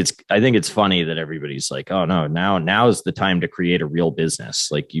 I think it's funny that everybody's like, oh no, now is the time to create a real business.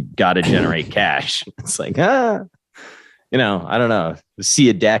 Like you got to generate cash. It's like, I don't know. See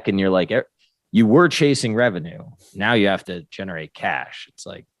a deck and you're like, you were chasing revenue. Now you have to generate cash. It's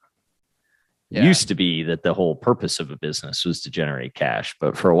like, it used to be that the whole purpose of a business was to generate cash,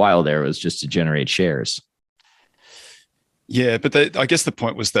 but for a while there it was just to generate shares. Yeah, but I guess the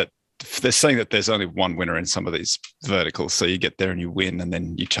point was that they're saying that there's only one winner in some of these verticals. So you get there and you win and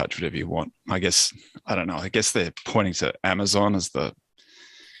then you charge whatever you want. I guess, I don't know. I guess they're pointing to Amazon as the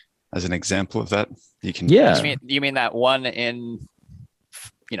as an example of that. You can, Yeah. You mean that one in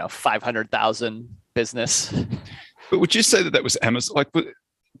 500,000 business? But would you say that was Amazon? Like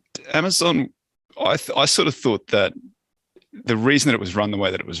Amazon, I sort of thought that the reason that it was run the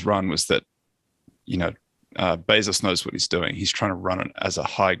way that it was run was that, Bezos knows what he's doing. He's trying to run it as a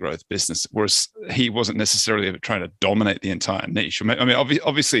high growth business, whereas he wasn't necessarily trying to dominate the entire niche. I mean,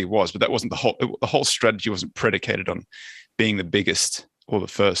 obviously he was, but that wasn't the whole strategy wasn't predicated on being the biggest or the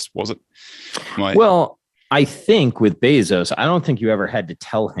first, was it? Well, I think with Bezos, I don't think you ever had to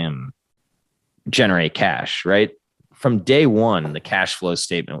tell him generate cash, right? From day one, the cash flow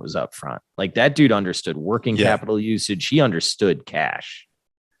statement was up front. Like that dude understood working capital usage. He understood cash.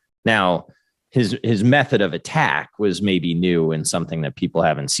 Now, his method of attack was maybe new and something that people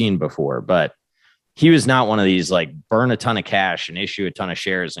haven't seen before, but he was not one of these like burn a ton of cash and issue a ton of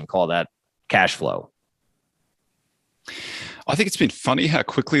shares and call that cash flow. I think it's been funny how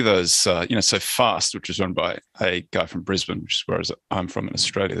quickly those, so Fast, which was run by a guy from Brisbane, which is where I'm from in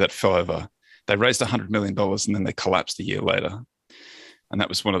Australia, that fell over. They raised $100 million and then they collapsed a year later. And that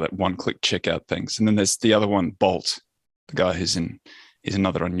was one of that one-click checkout things. And then there's the other one, Bolt, the guy who's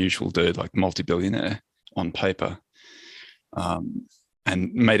another unusual dude, like multi-billionaire on paper,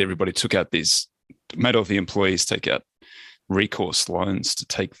 and made all the employees take out recourse loans to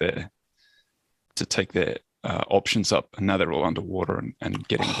take their options up, and now they're all underwater and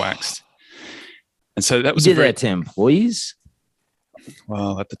getting waxed. And so that was that to employees.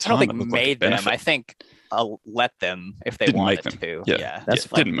 Well, at the time, I don't think made them. I think I'll let them if they wanted to. Yeah,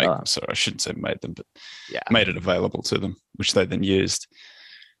 didn't make them. Sorry, I shouldn't say made them, but made it available to them, which they then used.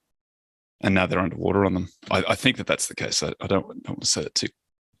 And now they're underwater on them. I think that's the case. I don't want to say it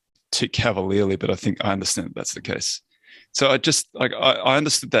too cavalierly, but I think I understand that's the case. So I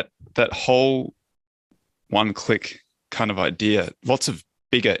understood that whole one-click kind of idea. Lots of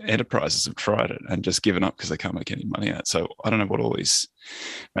bigger enterprises have tried it and just given up because they can't make any money out. So I don't know what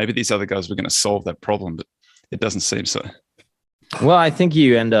maybe these other guys were going to solve that problem, but it doesn't seem so. Well, I think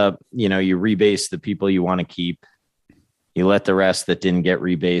you end up, you rebase the people you want to keep. You let the rest that didn't get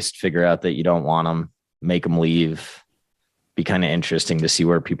rebased figure out that you don't want them, make them leave. Be kind of interesting to see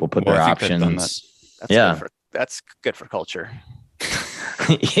where people put their options. That's good for culture.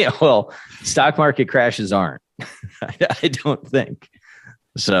 Yeah, well, stock market crashes aren't. I don't think.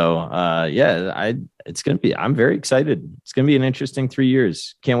 So, it's going to be, I'm very excited. It's going to be an interesting 3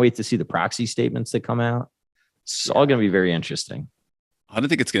 years. Can't wait to see the proxy statements that come out. It's all going to be very interesting. I don't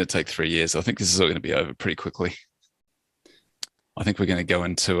think it's going to take 3 years. I think this is all going to be over pretty quickly. I think we're going to go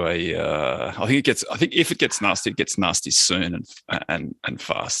into I think if it gets nasty, it gets nasty soon and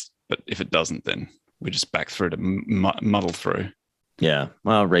fast. But if it doesn't, then we're just back through to muddle through. Yeah.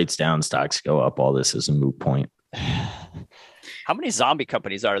 Well, rates down, stocks go up. All this is a moot point. How many zombie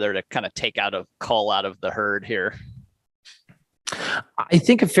companies are there to kind of take out a cull out of the herd here? I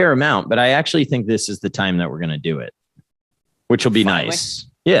think a fair amount, but I actually think this is the time that we're going to do it, which will be nice.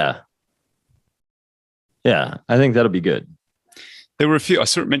 Yeah. Yeah. I think that'll be good. There were a few I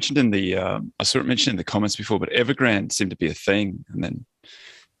saw it mentioned in the comments before, but Evergrande seemed to be a thing, and then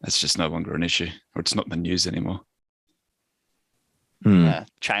that's just no longer an issue, or it's not in the news anymore.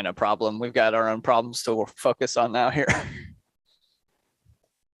 China problem. We've got our own problems to focus on now here.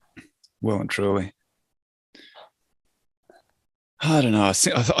 Well and truly. I don't know. I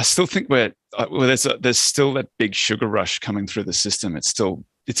still think there's still that big sugar rush coming through the system.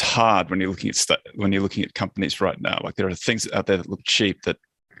 It's hard when you're looking at companies right now. Like there are things out there that look cheap that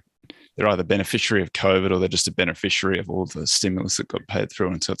they're either beneficiary of COVID or they're just a beneficiary of all the stimulus that got paid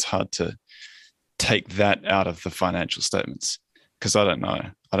through. And so it's hard to take that out of the financial statements because I don't know.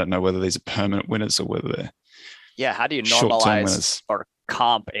 I don't know whether these are permanent winners or whether they're how do you normalize or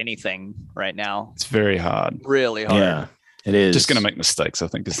comp anything right now? It's very hard. Really hard. Yeah, it is. Just going to make mistakes, I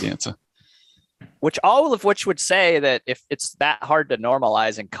think, is the answer. All of which would say that if it's that hard to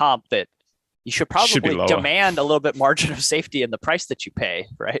normalize and comp, that you should probably demand a little bit margin of safety in the price that you pay,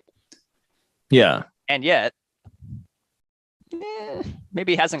 right? Yeah. And yet,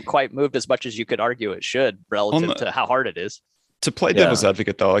 maybe hasn't quite moved as much as you could argue it should relative to how hard it is. To play devil's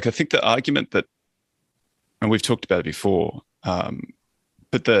advocate, though, like I think the argument that, and we've talked about it before,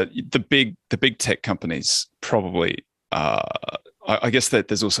 but the big tech companies probably, I guess that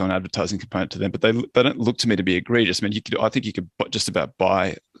there's also an advertising component to them, but they don't look to me to be egregious. I mean, I think you could just about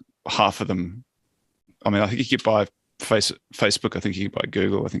buy half of them. I mean, I think you could buy Facebook. I think you could buy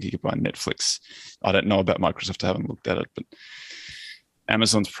Google. I think you could buy Netflix. I don't know about Microsoft. I haven't looked at it, but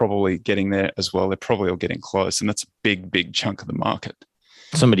Amazon's probably getting there as well. They're probably all getting close, and that's a big chunk of the market.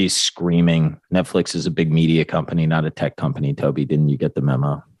 Somebody's screaming. Netflix is a big media company, not a tech company. Toby, didn't you get the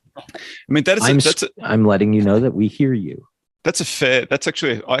memo? I mean, I'm letting you know that we hear you. I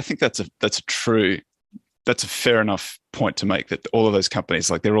think that's a fair enough point to make, that all of those companies,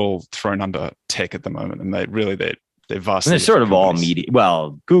 like, they're all thrown under tech at the moment, and they're vastly. And they're sort of all media.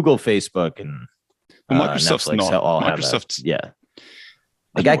 Well, Google, Facebook, and Microsoft's Netflix not. all Microsoft's have that. Yeah.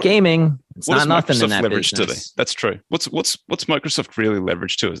 They got gaming. It's not nothing in that leverage business. to? That's true. What's Microsoft really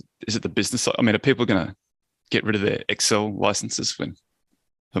leveraged to? Is it the business side? I mean, are people going to get rid of their Excel licenses when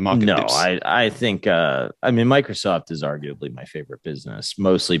the market dips? I think Microsoft is arguably my favorite business,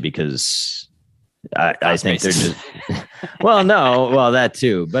 mostly because I think they're just that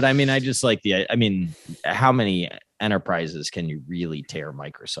too. But I mean, I just like how many enterprises can you really tear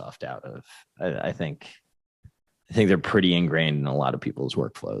Microsoft out of? I think they're pretty ingrained in a lot of people's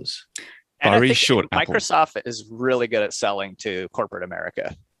workflows. And I think Microsoft is really good at selling to corporate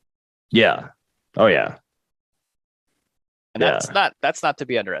America. Yeah. Oh yeah. And that's not to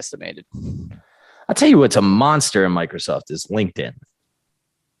be underestimated. I'll tell you what's a monster in Microsoft is LinkedIn.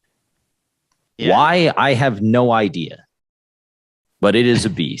 Yeah. Why? I have no idea. But it is a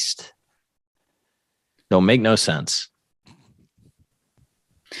beast. Don't make no sense.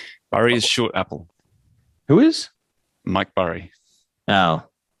 Barry is short Apple. Who is? Mike Barry. Oh.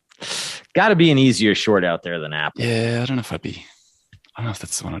 Got to be an easier short out there than Apple. Yeah, I don't know if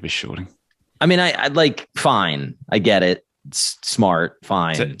that's the one I'd be shorting. I mean, I'd like, fine. I get it. It's smart,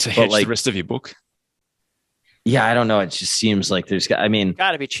 fine. To hedge the rest of your book? Yeah, I don't know. It just seems like there's got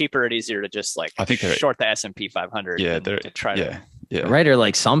to be cheaper and easier to just short the S&P 500. Yeah, right, or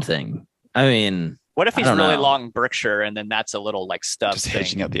like something. I mean, what if he's really long Berkshire and then that's a little like stuff just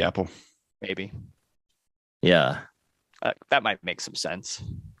hedging out the Apple? Maybe. Yeah, that might make some sense.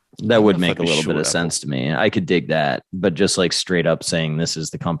 That would make a little bit of sense to me. I could dig that, but just like straight up saying this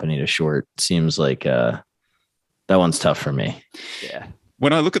is the company to short seems like that one's tough for me. Yeah.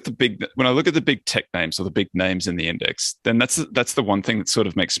 When I look at the big tech names or the big names in the index, then that's the one thing that sort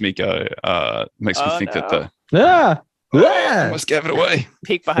of makes me go, think that I almost gave it away.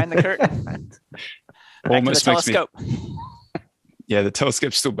 Peek behind the curtain. Almost makes the telescope. Yeah, the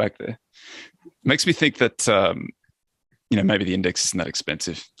telescope's still back there. Makes me think that maybe the index isn't that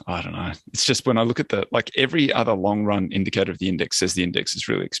expensive. I don't know. It's just when I look at every other long run indicator of the index says the index is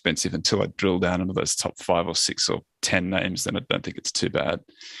really expensive until I drill down into those top 5 or 6 or 10 names, then I don't think it's too bad.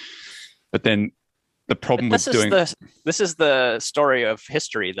 But then the problem this is the story of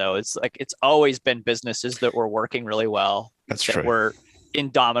history, though. It's like it's always been businesses that were working really well. That's true. That were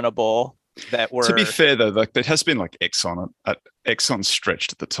indomitable. That were. To be fair, though, there has been Exxon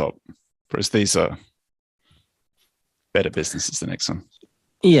stretched at the top, whereas these are better businesses than Exxon.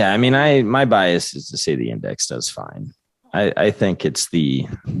 Yeah, I mean, my bias is to say the index does fine. I think it's the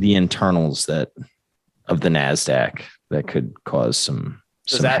internals of the NASDAQ that could cause some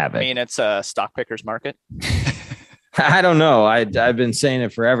havoc. Mean it's a stock picker's market? I don't know. I've been saying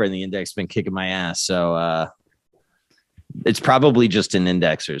it forever, and the index has been kicking my ass. So it's probably just an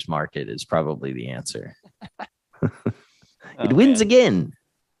indexer's market is probably the answer. It wins again.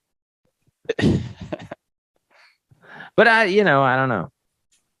 But I don't know.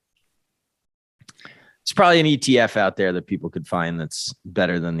 It's probably an ETF out there that people could find that's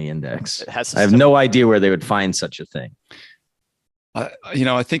better than the index. I have no idea where they would find such a thing.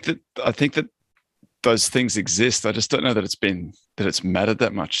 I think that those things exist. I just don't know that it's mattered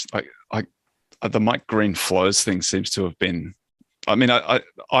that much. Like the Mike Green flows thing seems to have been. I mean, I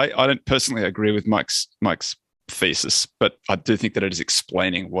don't personally agree with Mike's thesis, but I do think that it is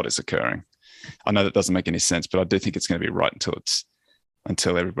explaining what is occurring. I know that doesn't make any sense, but I do think it's going to be right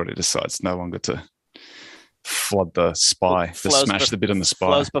until everybody decides no longer to flood the SPY, to smash the bid on the SPY.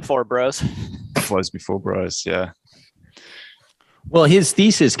 Flows before bros. Flows before bros, yeah. Well, his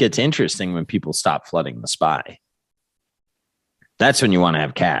thesis gets interesting when people stop flooding the SPY. That's when you want to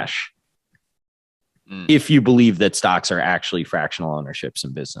have cash. If you believe that stocks are actually fractional ownerships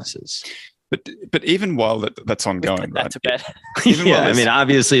in businesses. But even while that's ongoing, right? To bed. I mean,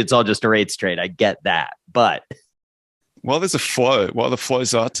 obviously it's all just a rates trade. I get that, but while there's a flow, while the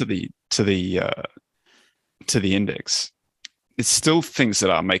flows are to the index, it's still things that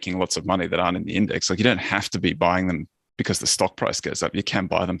are making lots of money that aren't in the index. Like you don't have to be buying them because the stock price goes up. You can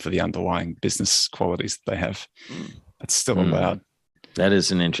buy them for the underlying business qualities that they have. That's still allowed. That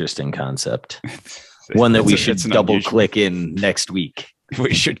is an interesting concept. One that we should double click in next week.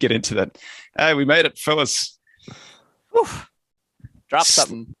 We should get into that. Hey, we made it, fellas. Whew. Drop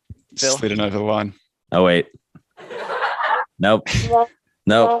something, Phil. Slid it over the line. Oh, wait. Nope.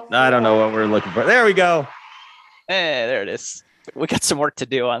 I don't know what we're looking for. There we go. Hey, there it is. We got some work to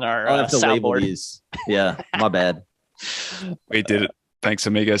do on our I'll have to label soundboard. these. Yeah, my bad. We did it. Thanks,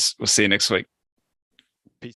 amigos. We'll see you next week.